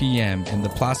 11 p.m. in the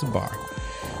Plaza Bar.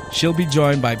 She'll be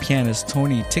joined by pianist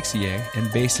Tony Tixier and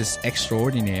bassist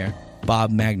extraordinaire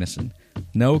Bob Magnuson.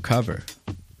 No cover.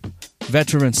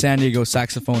 Veteran San Diego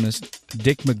saxophonist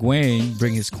Dick McGuane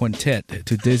brings his quintet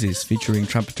to Dizzy's, featuring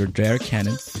trumpeter Derek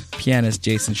Cannon, pianist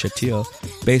Jason Shatil,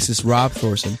 bassist Rob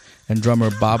Thorson, and drummer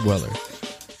Bob Weller.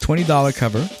 $20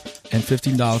 cover and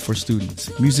 $15 for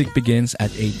students. Music begins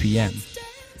at 8 p.m.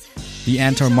 The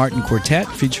Antar Martin Quartet,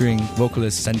 featuring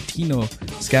vocalist Santino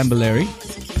Scambilleri,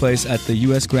 plays at the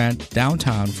U.S. Grant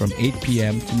downtown from 8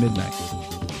 p.m. to midnight.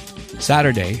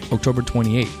 Saturday, October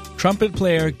 28th, Trumpet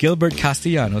player Gilbert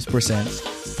Castellanos presents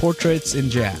Portraits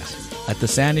in Jazz at the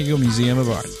San Diego Museum of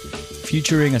Art,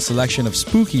 featuring a selection of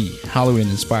spooky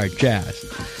Halloween-inspired jazz.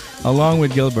 Along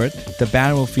with Gilbert, the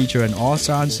band will feature an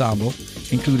all-star ensemble,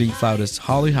 including flautist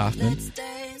Holly Hoffman,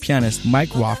 pianist Mike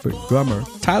Wofford, drummer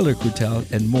Tyler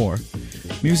Kutel, and more.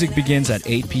 Music begins at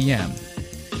 8 p.m.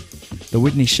 The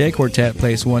Whitney Shea Quartet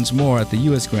plays once more at the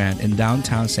U.S. Grand in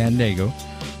downtown San Diego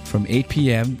from 8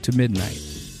 p.m. to midnight.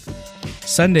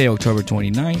 Sunday, October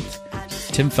 29th,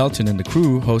 Tim Felton and the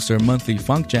crew host their monthly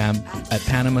Funk Jam at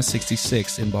Panama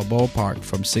 66 in Balboa Park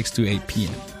from 6 to 8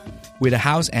 p.m. with a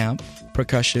house amp,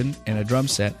 percussion, and a drum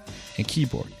set and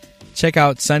keyboard. Check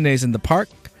out Sundays in the Park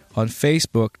on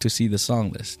Facebook to see the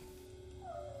song list.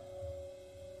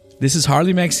 This is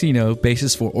Harley Maxino,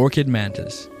 bassist for Orchid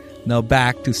Mantis. Now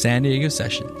back to San Diego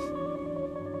Sessions.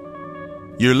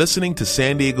 You're listening to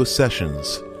San Diego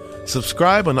Sessions.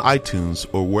 Subscribe on iTunes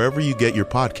or wherever you get your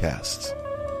podcasts.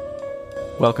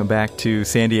 Welcome back to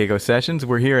San Diego Sessions.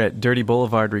 We're here at Dirty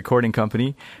Boulevard Recording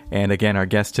Company. And again, our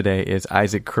guest today is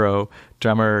Isaac Crow,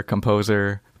 drummer,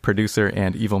 composer, producer,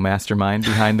 and evil mastermind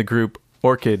behind the group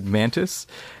Orchid Mantis.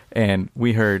 And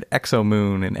we heard Exo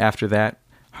Moon, and after that,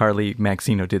 Harley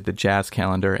Maxino did the jazz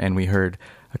calendar, and we heard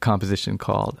a composition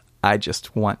called I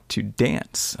Just Want to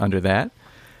Dance under that.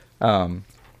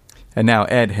 And now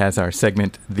Ed has our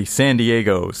segment, The San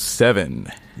Diego 7.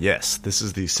 Yes, this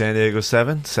is the San Diego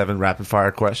 7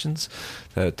 rapid-fire questions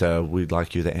that we'd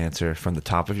like you to answer from the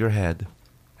top of your head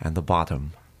and the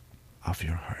bottom of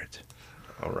your heart.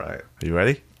 All right. Are you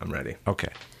ready? I'm ready.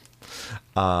 Okay.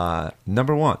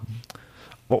 Number 1.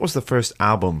 What was the first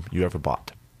album you ever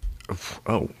bought?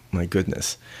 Oh, my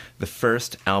goodness. The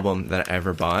first album that I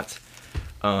ever bought,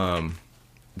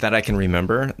 that I can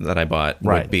remember that I bought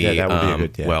Right. would be, Yeah, that would be a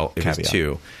good, well, it caveat. was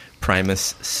 2.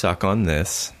 Primus, Suck on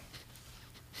This.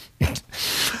 That's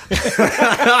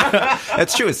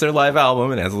true. It's their live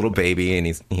album, and it has a little baby, and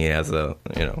he has a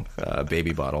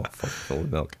baby bottle full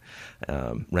of milk,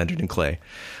 rendered in clay.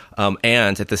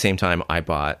 And at the same time, I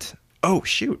bought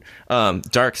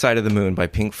Dark Side of the Moon by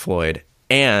Pink Floyd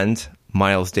and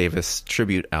Miles Davis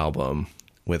tribute album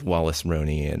with Wallace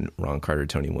Roney and Ron Carter,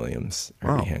 Tony Williams,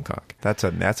 Herbie Hancock. That's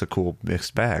a cool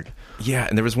mixed bag. Yeah,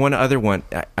 and there was one other one.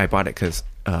 I bought it because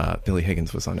Billy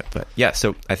Higgins was on it. But yeah,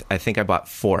 so I think I bought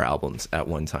 4 albums at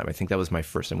one time. I think that was my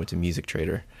first. I went to Music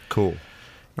Trader. Cool.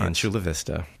 In Chula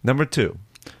Vista. Number 2.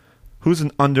 Who's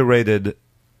an underrated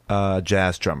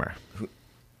jazz drummer?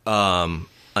 An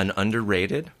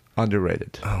underrated?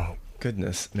 Underrated. Oh,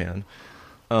 goodness, man.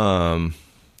 I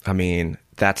mean,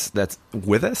 that's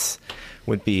with us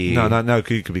would be... No,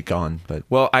 you could be gone, but...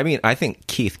 Well, I mean, I think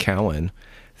Keith Cowan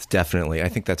is definitely... I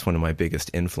think that's one of my biggest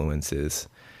influences.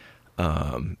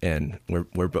 And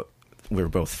we're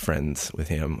both friends with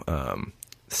him.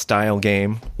 Style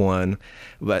game, one.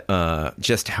 But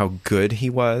just how good he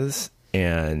was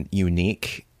and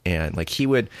unique. And, like, he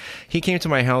came to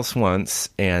my house once,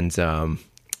 and...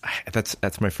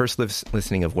 That's my first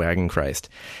listening of Wagon Christ,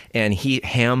 and he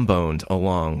ham-boned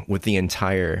along with the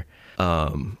entire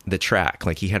the track.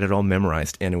 Like, he had it all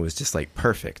memorized, and it was just like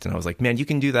perfect. And I was like, man, you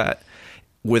can do that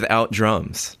without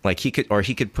drums. Like, he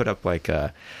could put up like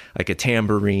a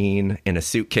tambourine in a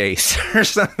suitcase or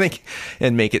something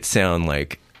and make it sound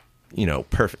like,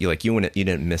 perfect. Like you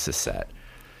didn't miss a set.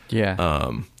 Yeah.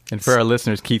 And for our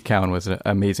listeners, Keith Cowan was an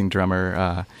amazing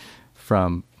drummer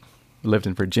lived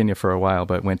in Virginia for a while,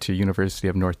 but went to University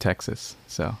of North Texas.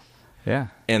 So, yeah.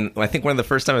 And I think one of the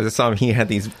first times I saw him, he had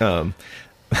these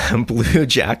blue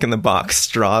Jack in the Box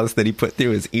straws that he put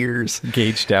through his ears.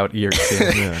 Gauged out ears.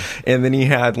 Yeah. And then he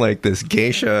had like this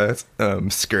geisha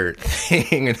skirt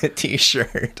thing and a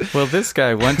t-shirt. Well, this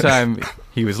guy, one time,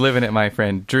 he was living at my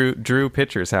friend Drew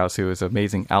Pitcher's house, who was an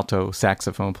amazing alto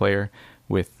saxophone player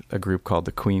with a group called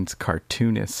the Queen's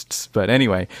Cartoonists. But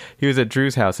anyway, he was at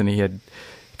Drew's house, and he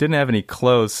didn't have any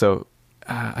clothes, so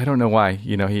I don't know why.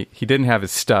 He didn't have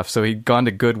his stuff, so he'd gone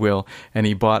to Goodwill and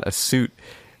he bought a suit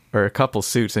or a couple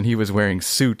suits, and he was wearing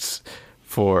suits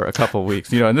for a couple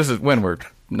weeks. And this is when we're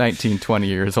 19, 20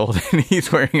 years old, and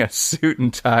he's wearing a suit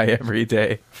and tie every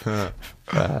day.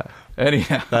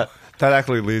 Anyhow, That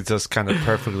actually leads us kind of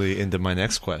perfectly into my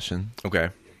next question. Okay.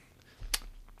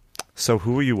 So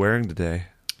who are you wearing today?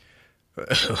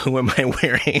 Who am I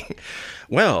wearing?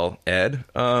 Well, Ed,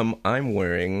 I'm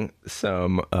wearing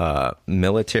some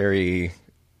military...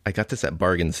 I got this at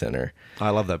Bargain Center.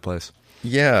 I love that place.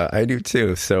 Yeah, I do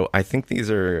too. So I think these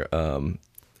are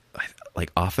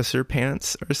like officer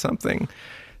pants or something.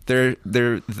 They're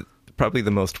probably the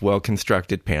most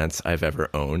well-constructed pants I've ever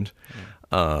owned.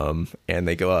 And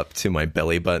they go up to my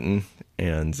belly button,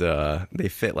 and they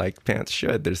fit like pants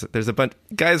should. There's a bunch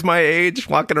guys my age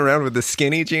walking around with the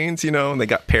skinny jeans, and they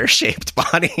got pear-shaped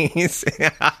bodies.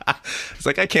 It's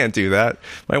like, I can't do that.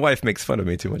 My wife makes fun of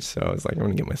me too much, so I was like, I'm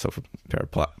gonna get myself a pair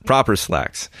of proper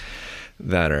slacks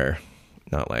that are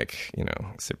not like,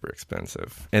 super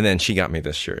expensive. And then she got me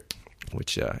this shirt,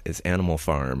 which is Animal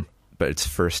Farm, but it's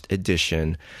first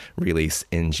edition release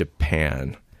in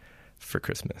Japan for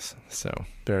Christmas. So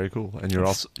Very cool. And you're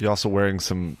also wearing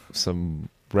some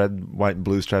red, white, and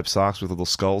blue striped socks with little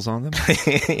skulls on them.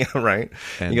 yeah, right.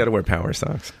 And- You got to wear power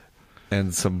socks.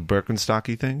 And some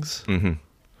Birkenstocky things. Mm-hmm.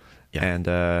 Yeah. And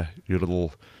your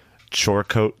little chore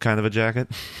coat kind of a jacket.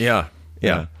 Yeah.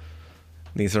 Yeah.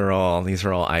 These are all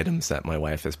items that my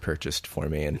wife has purchased for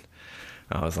me, and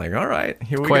I was like, all right,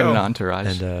 here we Quite go. an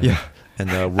entourage. And Yeah. And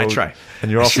I try.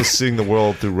 And you're also seeing the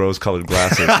world through rose-colored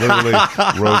glasses. Literally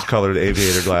rose-colored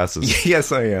aviator glasses.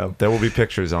 Yes, I am. There will be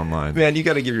pictures online. Man, you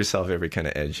got to give yourself every kind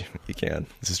of edge you can.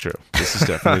 This is true. This is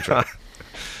definitely true.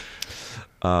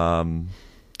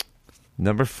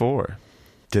 Number 4.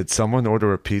 Did someone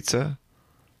order a pizza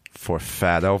for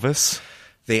Fat Elvis?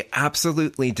 They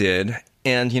absolutely did.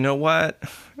 And you know what?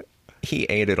 He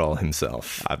ate it all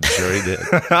himself. I'm sure he did.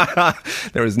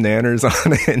 There was nanners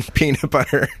on it and peanut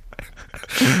butter.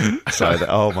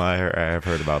 Oh my! I have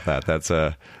heard about that. That's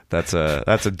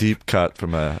a deep cut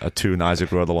from a tune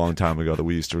Isaac wrote a long time ago that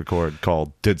we used to record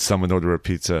called "Did Someone Order a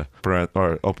Pizza?"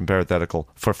 or open parenthetical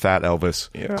for Fat Elvis,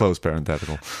 Yeah. close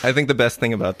parenthetical. I think the best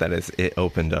thing about that is it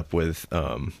opened up with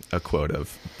a quote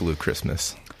of Blue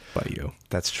Christmas by you.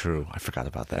 That's true. I forgot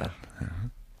about that.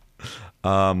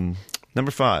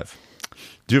 Number 5.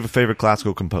 Do you have a favorite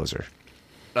classical composer?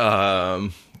 I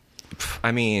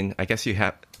mean, I guess you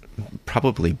have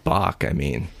probably Bach. I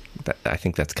mean, I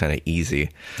think that's kind of easy.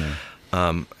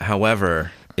 Yeah.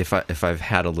 However, if I've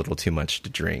had a little too much to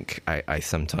drink, I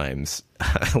sometimes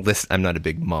listen. I'm not a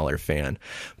big Mahler fan,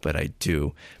 but I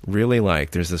do really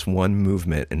like. There's this one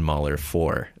movement in Mahler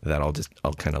 4 that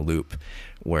I'll kind of loop,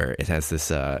 where it has this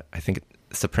I think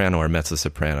soprano or mezzo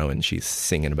soprano, and she's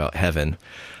singing about heaven.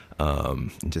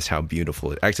 And just how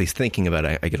beautiful it. Actually, thinking about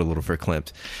it, I get a little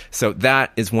verklempt. So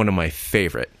that is one of my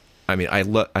favorite. I mean, I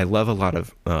love a lot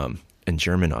of in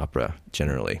German opera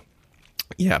generally.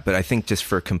 Yeah, but I think just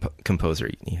for composer,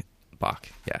 Bach.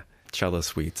 Yeah, cello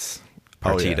suites,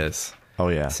 partitas. Oh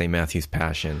yeah. St. Matthew's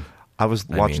Passion. I was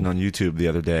watching on YouTube the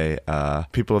other day.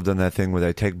 People have done that thing where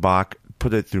they take Bach,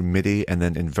 put it through MIDI, and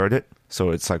then invert it. So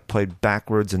it's like played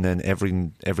backwards, and then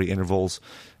every interval's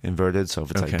inverted. So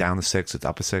if it's like down a sixth, it's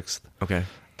up a sixth. Okay.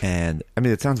 And I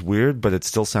mean, it sounds weird, but it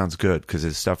still sounds good because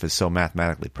his stuff is so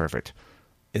mathematically perfect.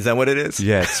 Is that what it is?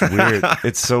 Yeah, it's weird.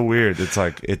 It's so weird. It's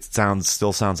like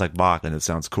still sounds like Bach, and it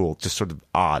sounds cool. Just sort of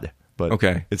odd, but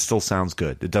it still sounds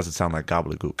good. It doesn't sound like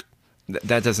gobbledygook.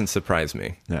 That doesn't surprise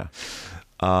me. Yeah.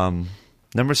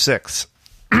 Number 6.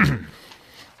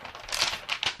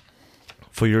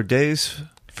 For your day's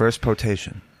first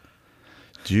potation,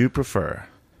 do you prefer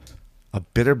a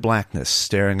bitter blackness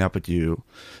staring up at your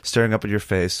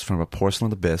face from a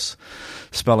porcelain abyss,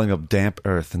 smelling of damp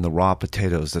earth and the raw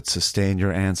potatoes that sustain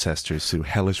your ancestors through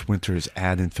hellish winters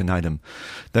ad infinitum,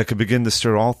 that could begin to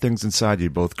stir all things inside you,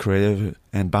 both creative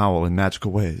and bowel, in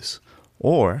magical ways?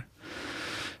 Or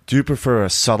do you prefer a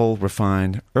subtle,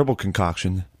 refined, herbal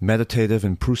concoction, meditative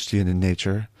and Proustian in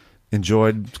nature,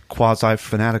 enjoyed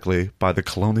quasi-fanatically by the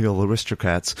colonial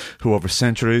aristocrats who over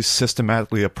centuries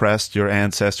systematically oppressed your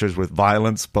ancestors with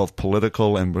violence, both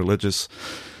political and religious?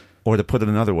 Or to put it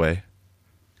another way,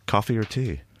 coffee or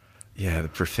tea? Yeah, the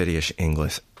perfidious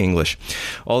English.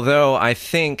 Although I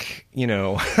think,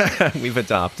 we've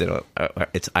adopted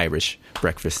it's Irish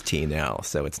breakfast tea now,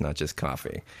 so it's not just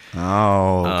coffee.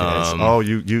 Oh, okay.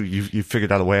 You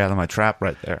figured out a way out of my trap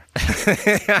right there.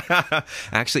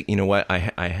 Actually, you know what?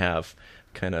 I have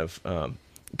kind of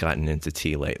gotten into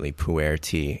tea lately, pu'er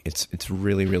tea. It's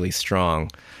really, really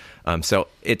strong. So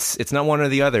it's not one or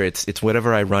the other. It's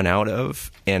whatever I run out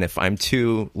of. And if I'm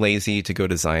too lazy to go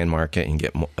to Zion Market and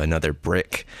get another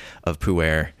brick of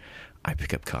pu'er, I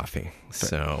pick up coffee.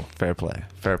 So fair play.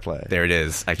 There it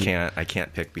is. I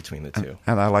can't pick between the two.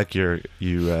 And I like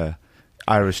you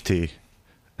Irish tea.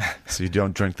 So you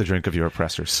don't drink the drink of your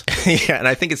oppressors. Yeah, and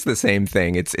I think it's the same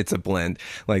thing. It's a blend.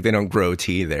 Like, they don't grow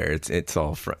tea there. It's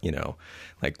all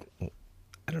like,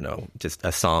 I don't know, just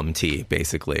Assam tea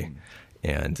basically.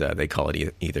 And they call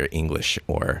it either English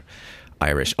or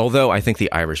Irish. Although I think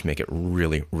the Irish make it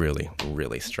really, really,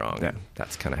 really strong. Yeah.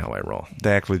 That's kind of how I roll.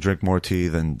 They actually drink more tea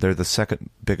than they're the second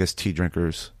biggest tea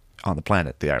drinkers on the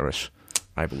planet, the Irish.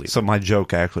 I believe. So my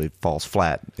joke actually falls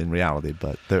flat in reality,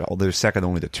 but they're second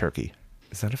only to Turkey.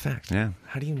 Is that a fact? Yeah.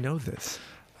 How do you know this?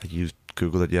 I used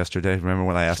Googled it yesterday. Remember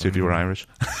when I asked you if you were Irish?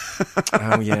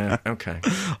 Oh, yeah. Okay.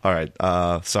 All right.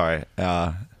 Sorry.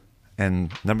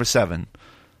 And number 7,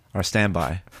 our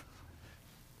standby.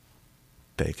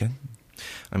 Bacon.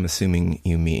 I'm assuming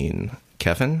you mean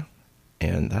Kevin,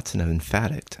 and that's an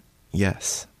emphatic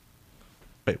yes.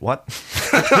 Wait, what?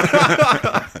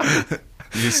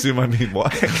 You assume I mean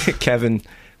what? Kevin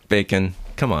Bacon.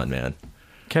 Come on, man.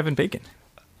 Kevin Bacon.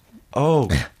 Oh.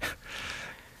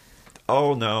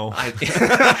 Oh, no. I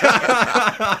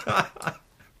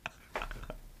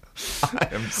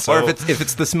am so... Or if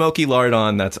it's the smoky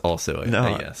lardon, that's also a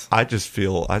yes. I just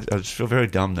feel very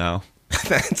dumb now.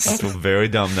 I feel very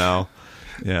dumb now.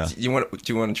 Yeah. Do you want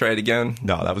to try it again?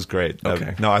 No, that was great.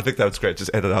 Okay. No, I think that was great.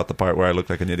 Just edit out the part where I look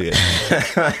like an idiot.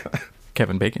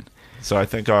 Kevin Bacon. So I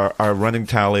think our running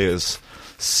tally is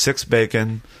 6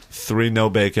 bacon, 3 no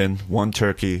bacon, 1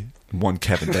 turkey, 1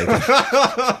 Kevin Bacon.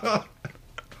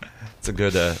 It's a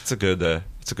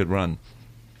good run.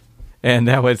 And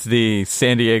that was the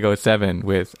San Diego 7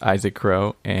 with Isaac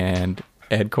Crow and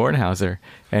Ed Kornhauser.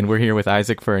 And we're here with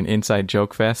Isaac for an inside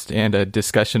joke fest and a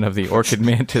discussion of the Orchid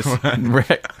Mantis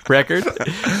record.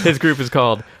 His group is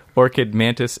called Orchid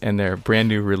Mantis, and their brand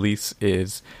new release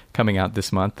is coming out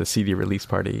this month, the CD release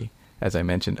party, as I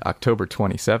mentioned, October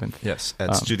 27th. Yes,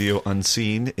 at Studio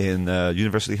Unseen in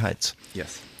University Heights.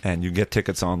 Yes. And you can get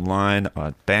tickets online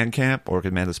on Bandcamp,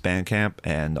 Orchid Mantis Bandcamp,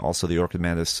 and also the Orchid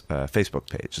Mantis Facebook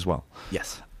page as well.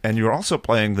 Yes. And you were also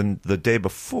playing the day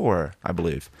before, I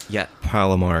believe. Yeah,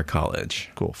 Palomar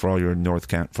College. Cool. For all you North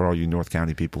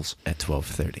County peoples. At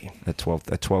 12:30. At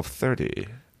 12:30.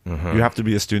 Mm-hmm. You have to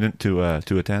be a student to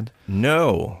attend?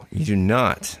 No, you do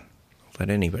not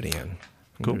let anybody in.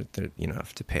 Cool. You don't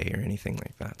have to pay or anything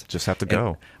like that. Just have to go.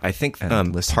 And I think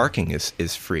listen. parking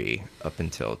is free up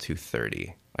until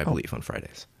 2:30, I believe, on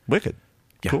Fridays. Wicked.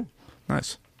 Yeah. Cool.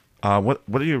 Nice. What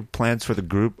are your plans for the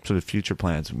group, sort of future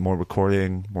plans? More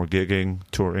recording, more gigging,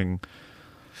 touring?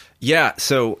 Yeah,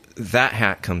 so that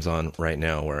hat comes on right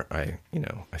now where I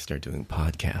start doing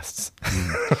podcasts.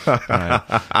 Right.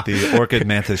 The Orchid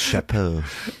Mantis chapeau.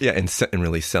 Yeah, and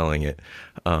really selling it.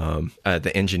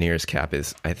 The engineer's cap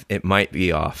it might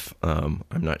be off. I'm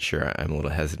not sure. I'm a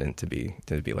little hesitant to be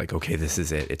like, okay, this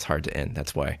is it. It's hard to end.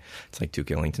 That's why it's like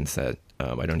Duke Ellington said.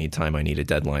 I don't need time. I need a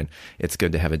deadline. It's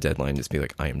good to have a deadline. Just be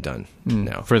like, I am done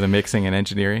now. For the mixing and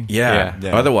engineering? Yeah.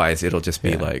 Yeah. Otherwise, it'll just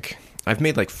be like, I've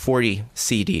made like 40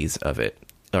 CDs of it,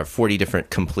 or 40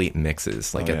 different complete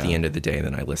mixes, like at the end of the day,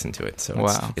 then I listen to it. So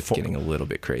it's getting a little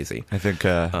bit crazy. I think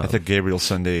Gabriel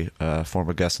Sunday,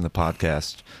 former guest in the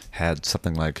podcast, had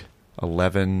something like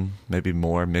 11, maybe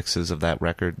more mixes of that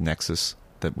record, Nexus,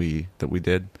 that we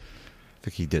did. I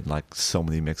think he did like so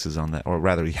many mixes on that, or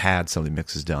rather he had so many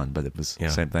mixes done, but it was the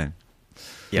same thing.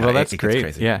 Yeah, well, that's it gets great.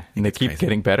 crazy. Yeah, and they keep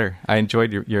getting better. I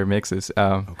enjoyed your mixes.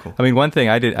 Cool. I mean, one thing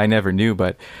I never knew,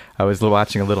 but I was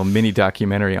watching a little mini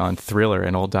documentary on Thriller,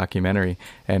 an old documentary,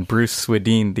 and Bruce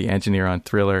Swedien, the engineer on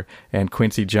Thriller, and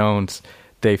Quincy Jones,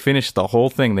 they finished the whole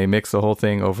thing. They mixed the whole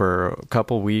thing over a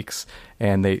couple weeks,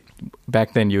 and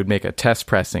back then you would make a test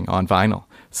pressing on vinyl.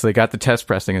 So they got the test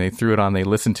pressing and they threw it on. They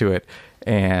listened to it,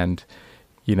 and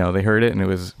they heard it, and it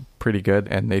was pretty good.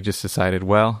 And they just decided,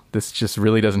 well, this just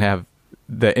really doesn't have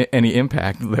any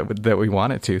impact that we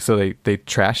want it to. So they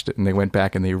trashed it, and they went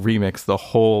back and they remixed the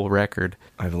whole record.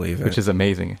 I believe it. Which is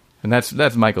amazing. And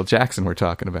that's Michael Jackson we're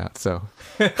talking about. So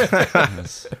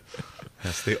That's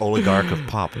the oligarch of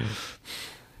pop.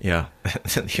 Yeah,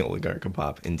 the oligarch of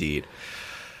pop, indeed.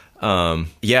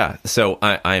 Yeah, so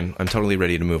I'm totally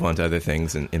ready to move on to other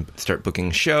things and start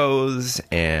booking shows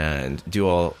and do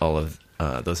all of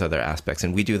those other aspects,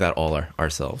 and we do that all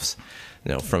ourselves.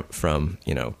 From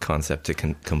concept to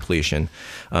completion.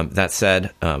 That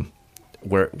said,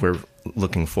 we're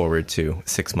looking forward to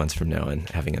 6 months from now and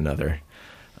having another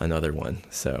one.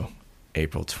 So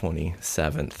April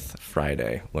 27th,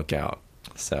 Friday. Look out.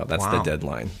 So that's the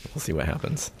deadline. We'll see what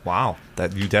happens. Wow,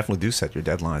 that you definitely do set your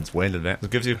deadlines way in advance.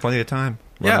 It gives you plenty of time.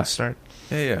 To start.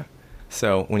 Yeah.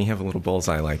 So when you have a little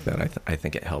bullseye like that, I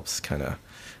think it helps kind of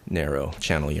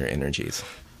channel your energies.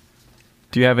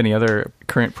 do you have any other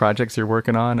current projects you're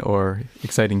working on or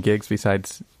exciting gigs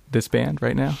besides this band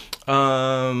right now?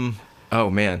 Oh,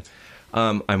 man.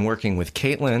 I'm working with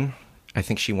Caitlin. I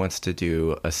think she wants to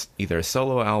do either a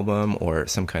solo album or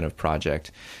some kind of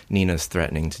project. Nina's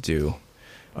threatening to do,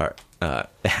 or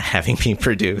having me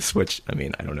produce, which, I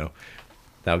mean, I don't know.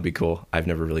 That would be cool. I've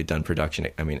never really done production,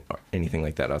 or anything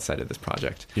like that outside of this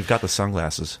project. You've got the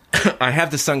sunglasses. I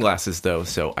have the sunglasses, though,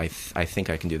 so I think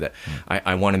I can do that.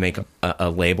 I want to make a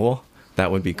label.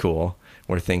 That would be cool,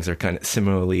 where things are kind of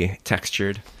similarly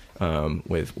textured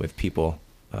with people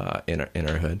in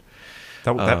our hood.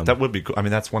 That would be cool. I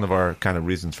mean, that's one of our kind of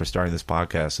reasons for starting this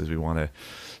podcast is we want to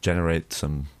generate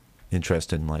some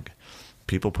interest in like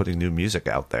people putting new music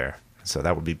out there. So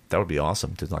that would be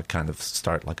awesome to like kind of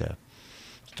start like a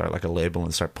label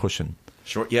and start pushing.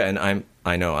 Sure. Yeah, and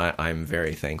I'm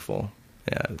very thankful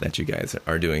that you guys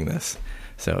are doing this.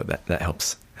 So that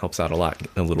helps out a lot.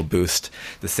 A little boost.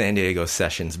 The San Diego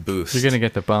Sessions boost. You're gonna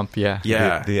get the bump, yeah.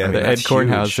 Yeah. The Ed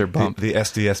Kornhauser bump. The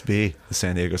SDSB, the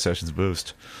San Diego Sessions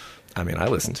boost. I mean, I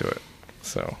listen to it,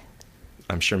 so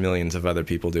I'm sure millions of other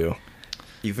people do.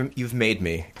 You've made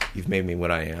me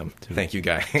what I am. Thank you,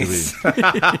 guys.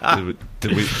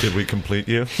 Did we complete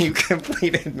you? You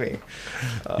completed me.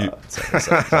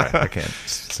 Sorry, I can't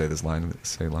say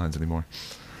lines anymore.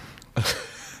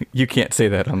 You can't say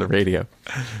that on the radio.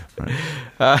 Right.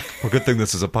 Well, good thing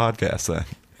this is a podcast then.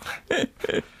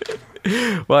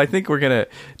 Well, I think we're going to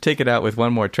take it out with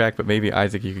one more track, but maybe,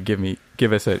 Isaac, you could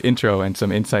give us an intro and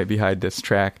some insight behind this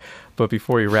track. But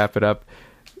before we wrap it up,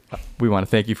 we want to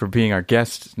thank you for being our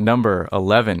guest number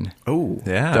 11. Oh,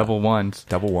 yeah. Double ones.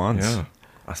 Yeah.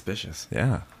 Auspicious.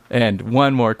 Yeah. And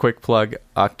one more quick plug.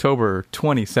 October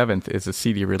 27th is a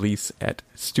CD release at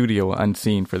Studio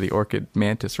Unseen for the Orchid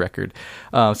Mantis record.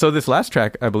 So this last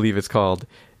track, I believe, is called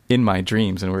In My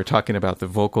Dreams, and we were talking about the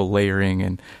vocal layering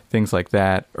and things like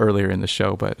that earlier in the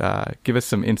show. But give us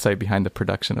some insight behind the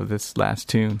production of this last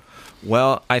tune.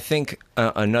 Well, I think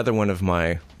another one of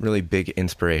my really big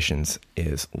inspirations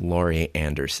is Laurie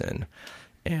Anderson.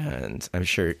 And I'm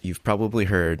sure you've probably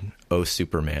heard Oh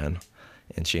Superman.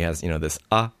 And she has, this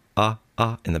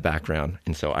in the background.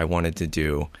 And so I wanted to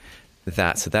do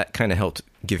that. So that kind of helped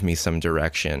give me some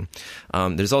direction.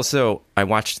 There's also, I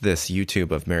watched this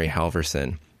YouTube of Mary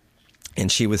Halverson,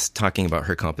 and she was talking about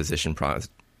her composition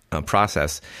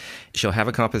process. She'll have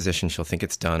a composition, she'll think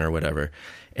it's done or whatever,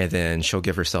 and then she'll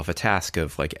give herself a task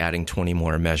of like adding 20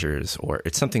 more measures, or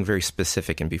it's something very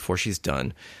specific. And before she's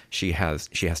done, she has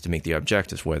to make the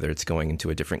objectives, whether it's going into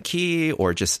a different key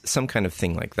or just some kind of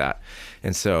thing like that.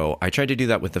 And so I tried to do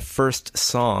that with the first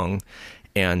song,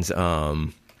 and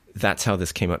that's how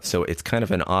this came up. So it's kind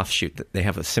of an offshoot. They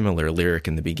have a similar lyric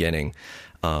in the beginning.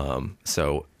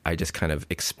 So I just kind of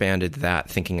expanded that,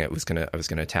 thinking I was gonna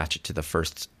attach it to the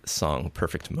first song,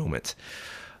 Perfect Moment.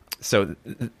 So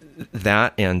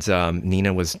that, and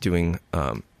Nina was doing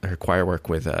her choir work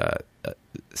with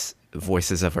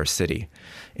Voices of Our City,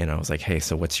 and I was like, hey,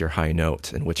 so what's your high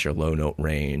note and what's your low note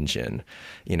range? And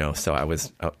so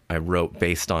I wrote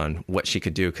based on what she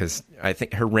could do, because I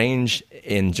think her range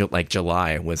in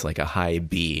July was like a high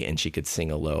B, and she could sing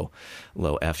a low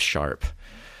F sharp.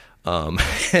 And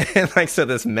so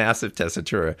this massive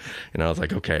tessitura, and I was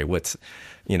like, okay, what's,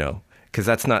 because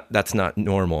that's not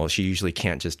normal. She usually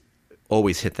can't just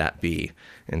always hit that B.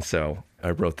 And so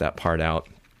I wrote that part out.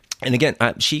 And again,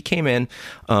 she came in,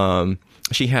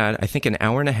 she had, I think, an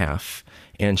hour and a half,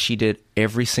 and she did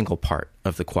every single part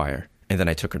of the choir. And then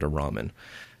I took her to ramen.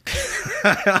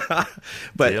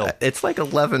 But it's like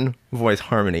 11 voice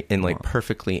harmony and like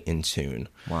perfectly in tune.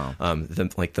 Wow.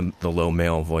 The low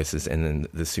male voices and then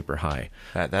the super high.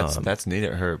 That's neat.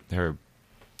 Her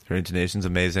intonation's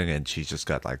amazing, and she's just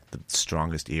got like the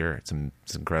strongest ear. It's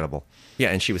incredible. Yeah,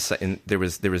 and she was, and there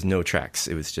was no tracks.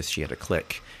 It was just she had a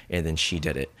click, and then she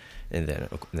did it, and then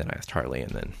I asked Harley,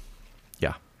 and then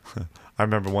yeah. I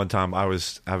remember one time I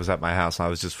was at my house, and I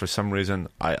was just, for some reason,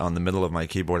 on the middle of my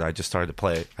keyboard, I just started to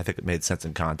play. I think it made sense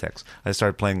in context. I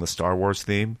started playing the Star Wars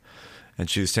theme, and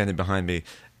she was standing behind me,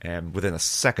 and within a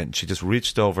second, she just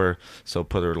reached over, so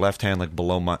put her left hand like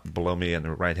below me, and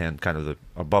her right hand kind of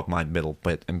above my middle,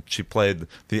 and she played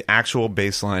the actual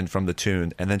bass line from the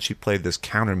tune, and then she played this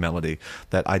counter melody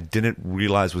that I didn't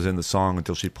realize was in the song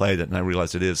until she played it, and I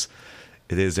realized it is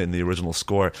in the original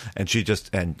score. And she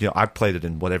just, I played it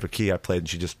in whatever key I played, and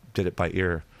she just did it by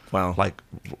ear. Wow. Like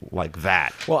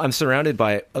that. Well, I'm surrounded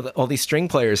by all these string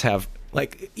players have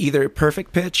like either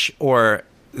perfect pitch or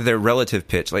their relative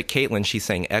pitch. Like Caitlin, she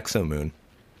sang Exomoon.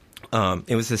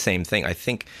 It was the same thing. I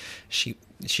think she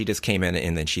just came in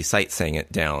and then she sight sang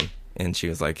it down, and she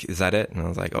was like, is that it? And I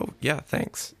was like, oh yeah,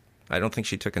 thanks. I don't think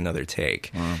she took another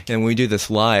take. Wow. And when we do this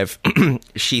live,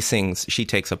 she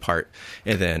takes a part,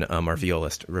 and then our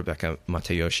violist, Rebecca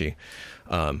Matayoshi,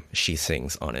 she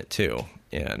sings on it too.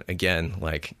 And again,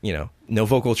 no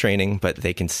vocal training, but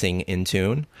they can sing in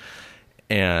tune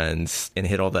and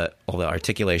hit all the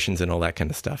articulations and all that kind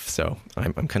of stuff. So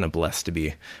I'm kind of blessed to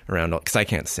be around, because I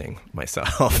can't sing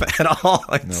myself at all.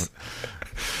 No.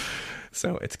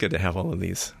 So it's good to have all of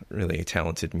these really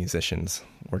talented musicians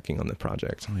working on the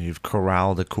project. You've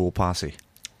corralled a cool posse.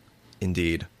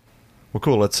 Indeed. Well,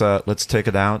 cool. Let's take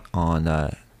it out on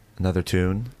another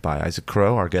tune by Isaac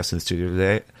Crow, our guest in the studio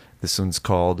today. This one's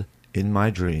called In My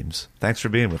Dreams. Thanks for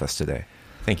being with us today.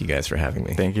 Thank you guys for having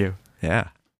me. Thank you. Yeah.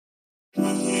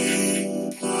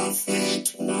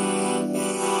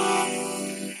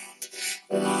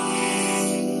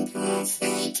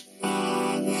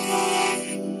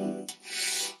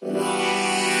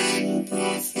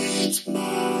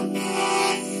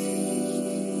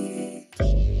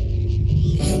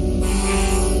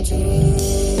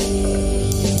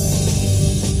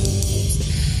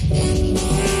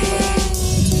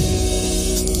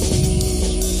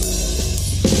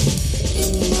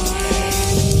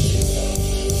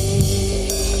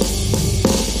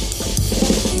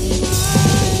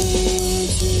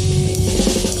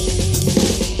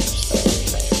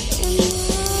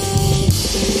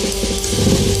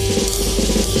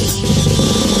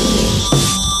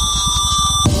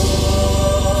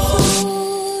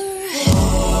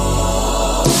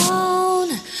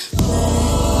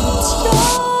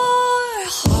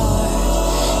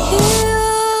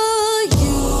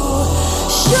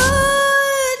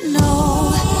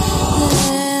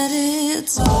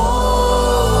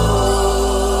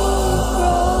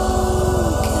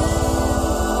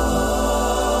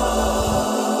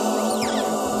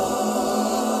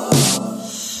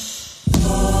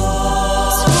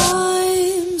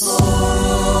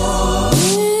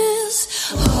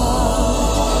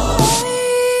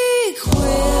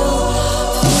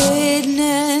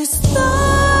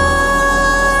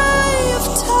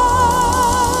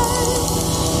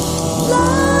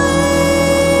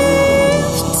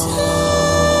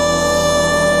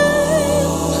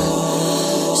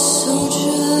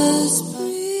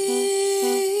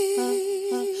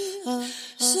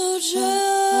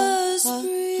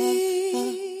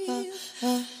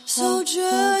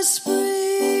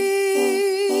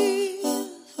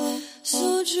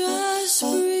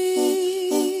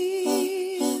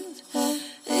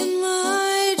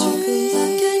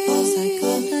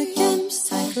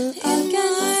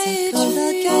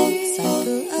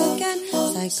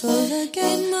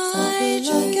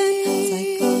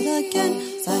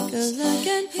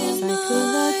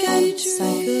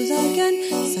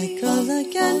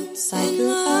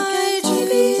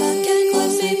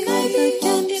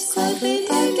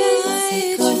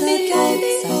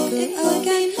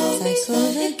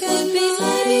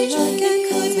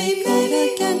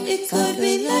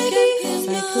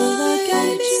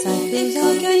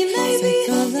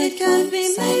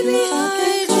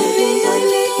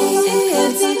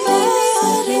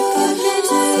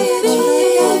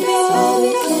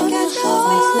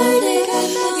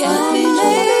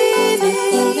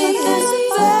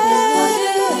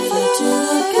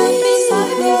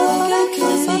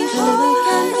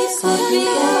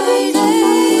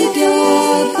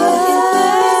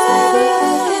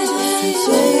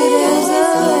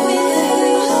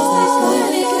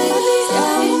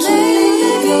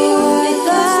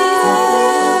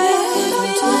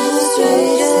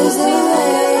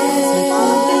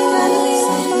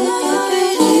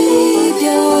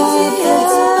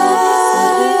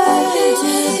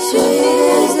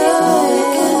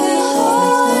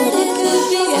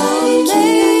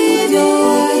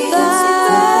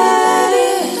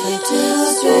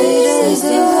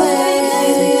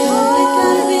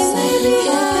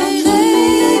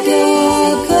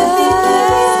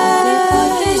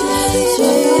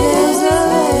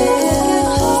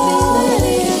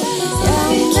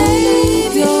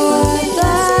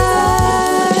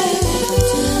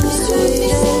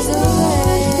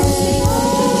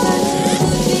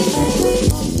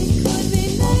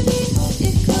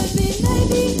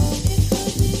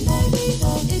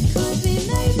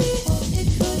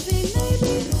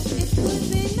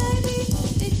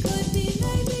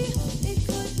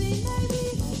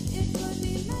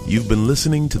 You've been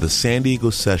listening to the San Diego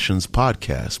Sessions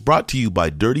podcast, brought to you by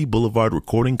Dirty Boulevard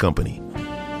Recording Company.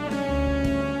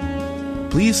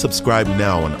 Please subscribe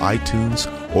now on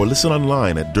iTunes or listen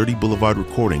online at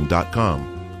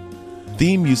dirtyboulevardrecording.com.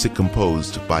 Theme music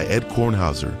composed by Ed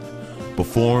Kornhauser,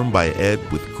 performed by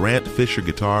Ed with Grant Fisher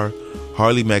guitar,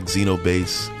 Harley Magzino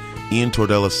bass, Ian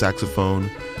Tordella saxophone,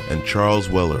 and Charles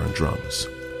Weller on drums.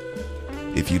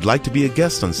 If you'd like to be a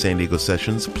guest on San Diego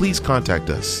Sessions, please contact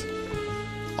us.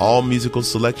 All musical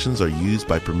selections are used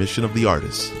by permission of the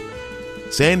artist.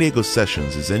 San Diego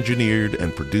Sessions is engineered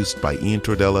and produced by Ian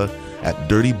Tordella at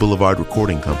Dirty Boulevard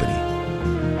Recording Company.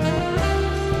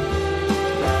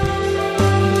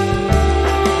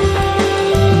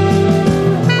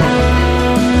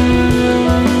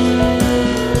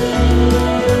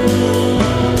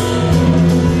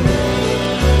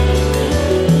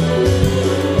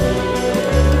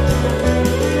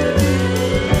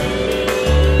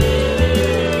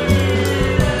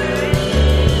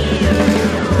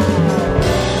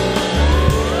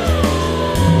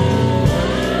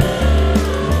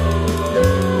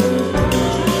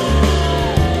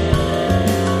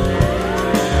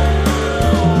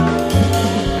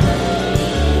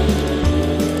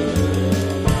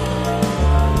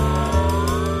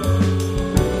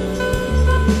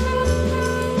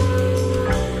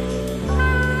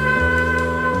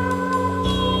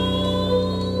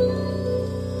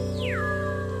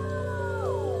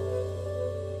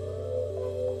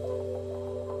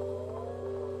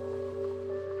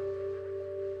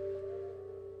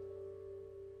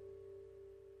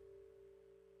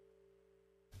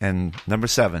 and number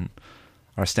 7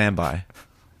 are standby.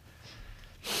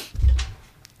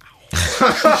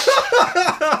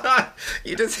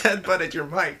 You just headbutted your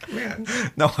mic, man.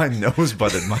 No, I nose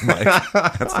butted my mic.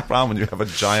 That's the problem when you have a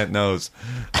giant nose.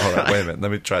 All right, wait a minute.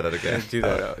 Let me try that again. Do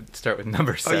that. Start with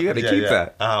number 7. Oh, you got to keep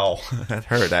that. Ow. That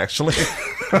hurt, actually.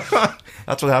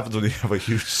 That's what happens when you have a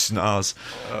huge schnoz.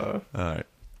 All right.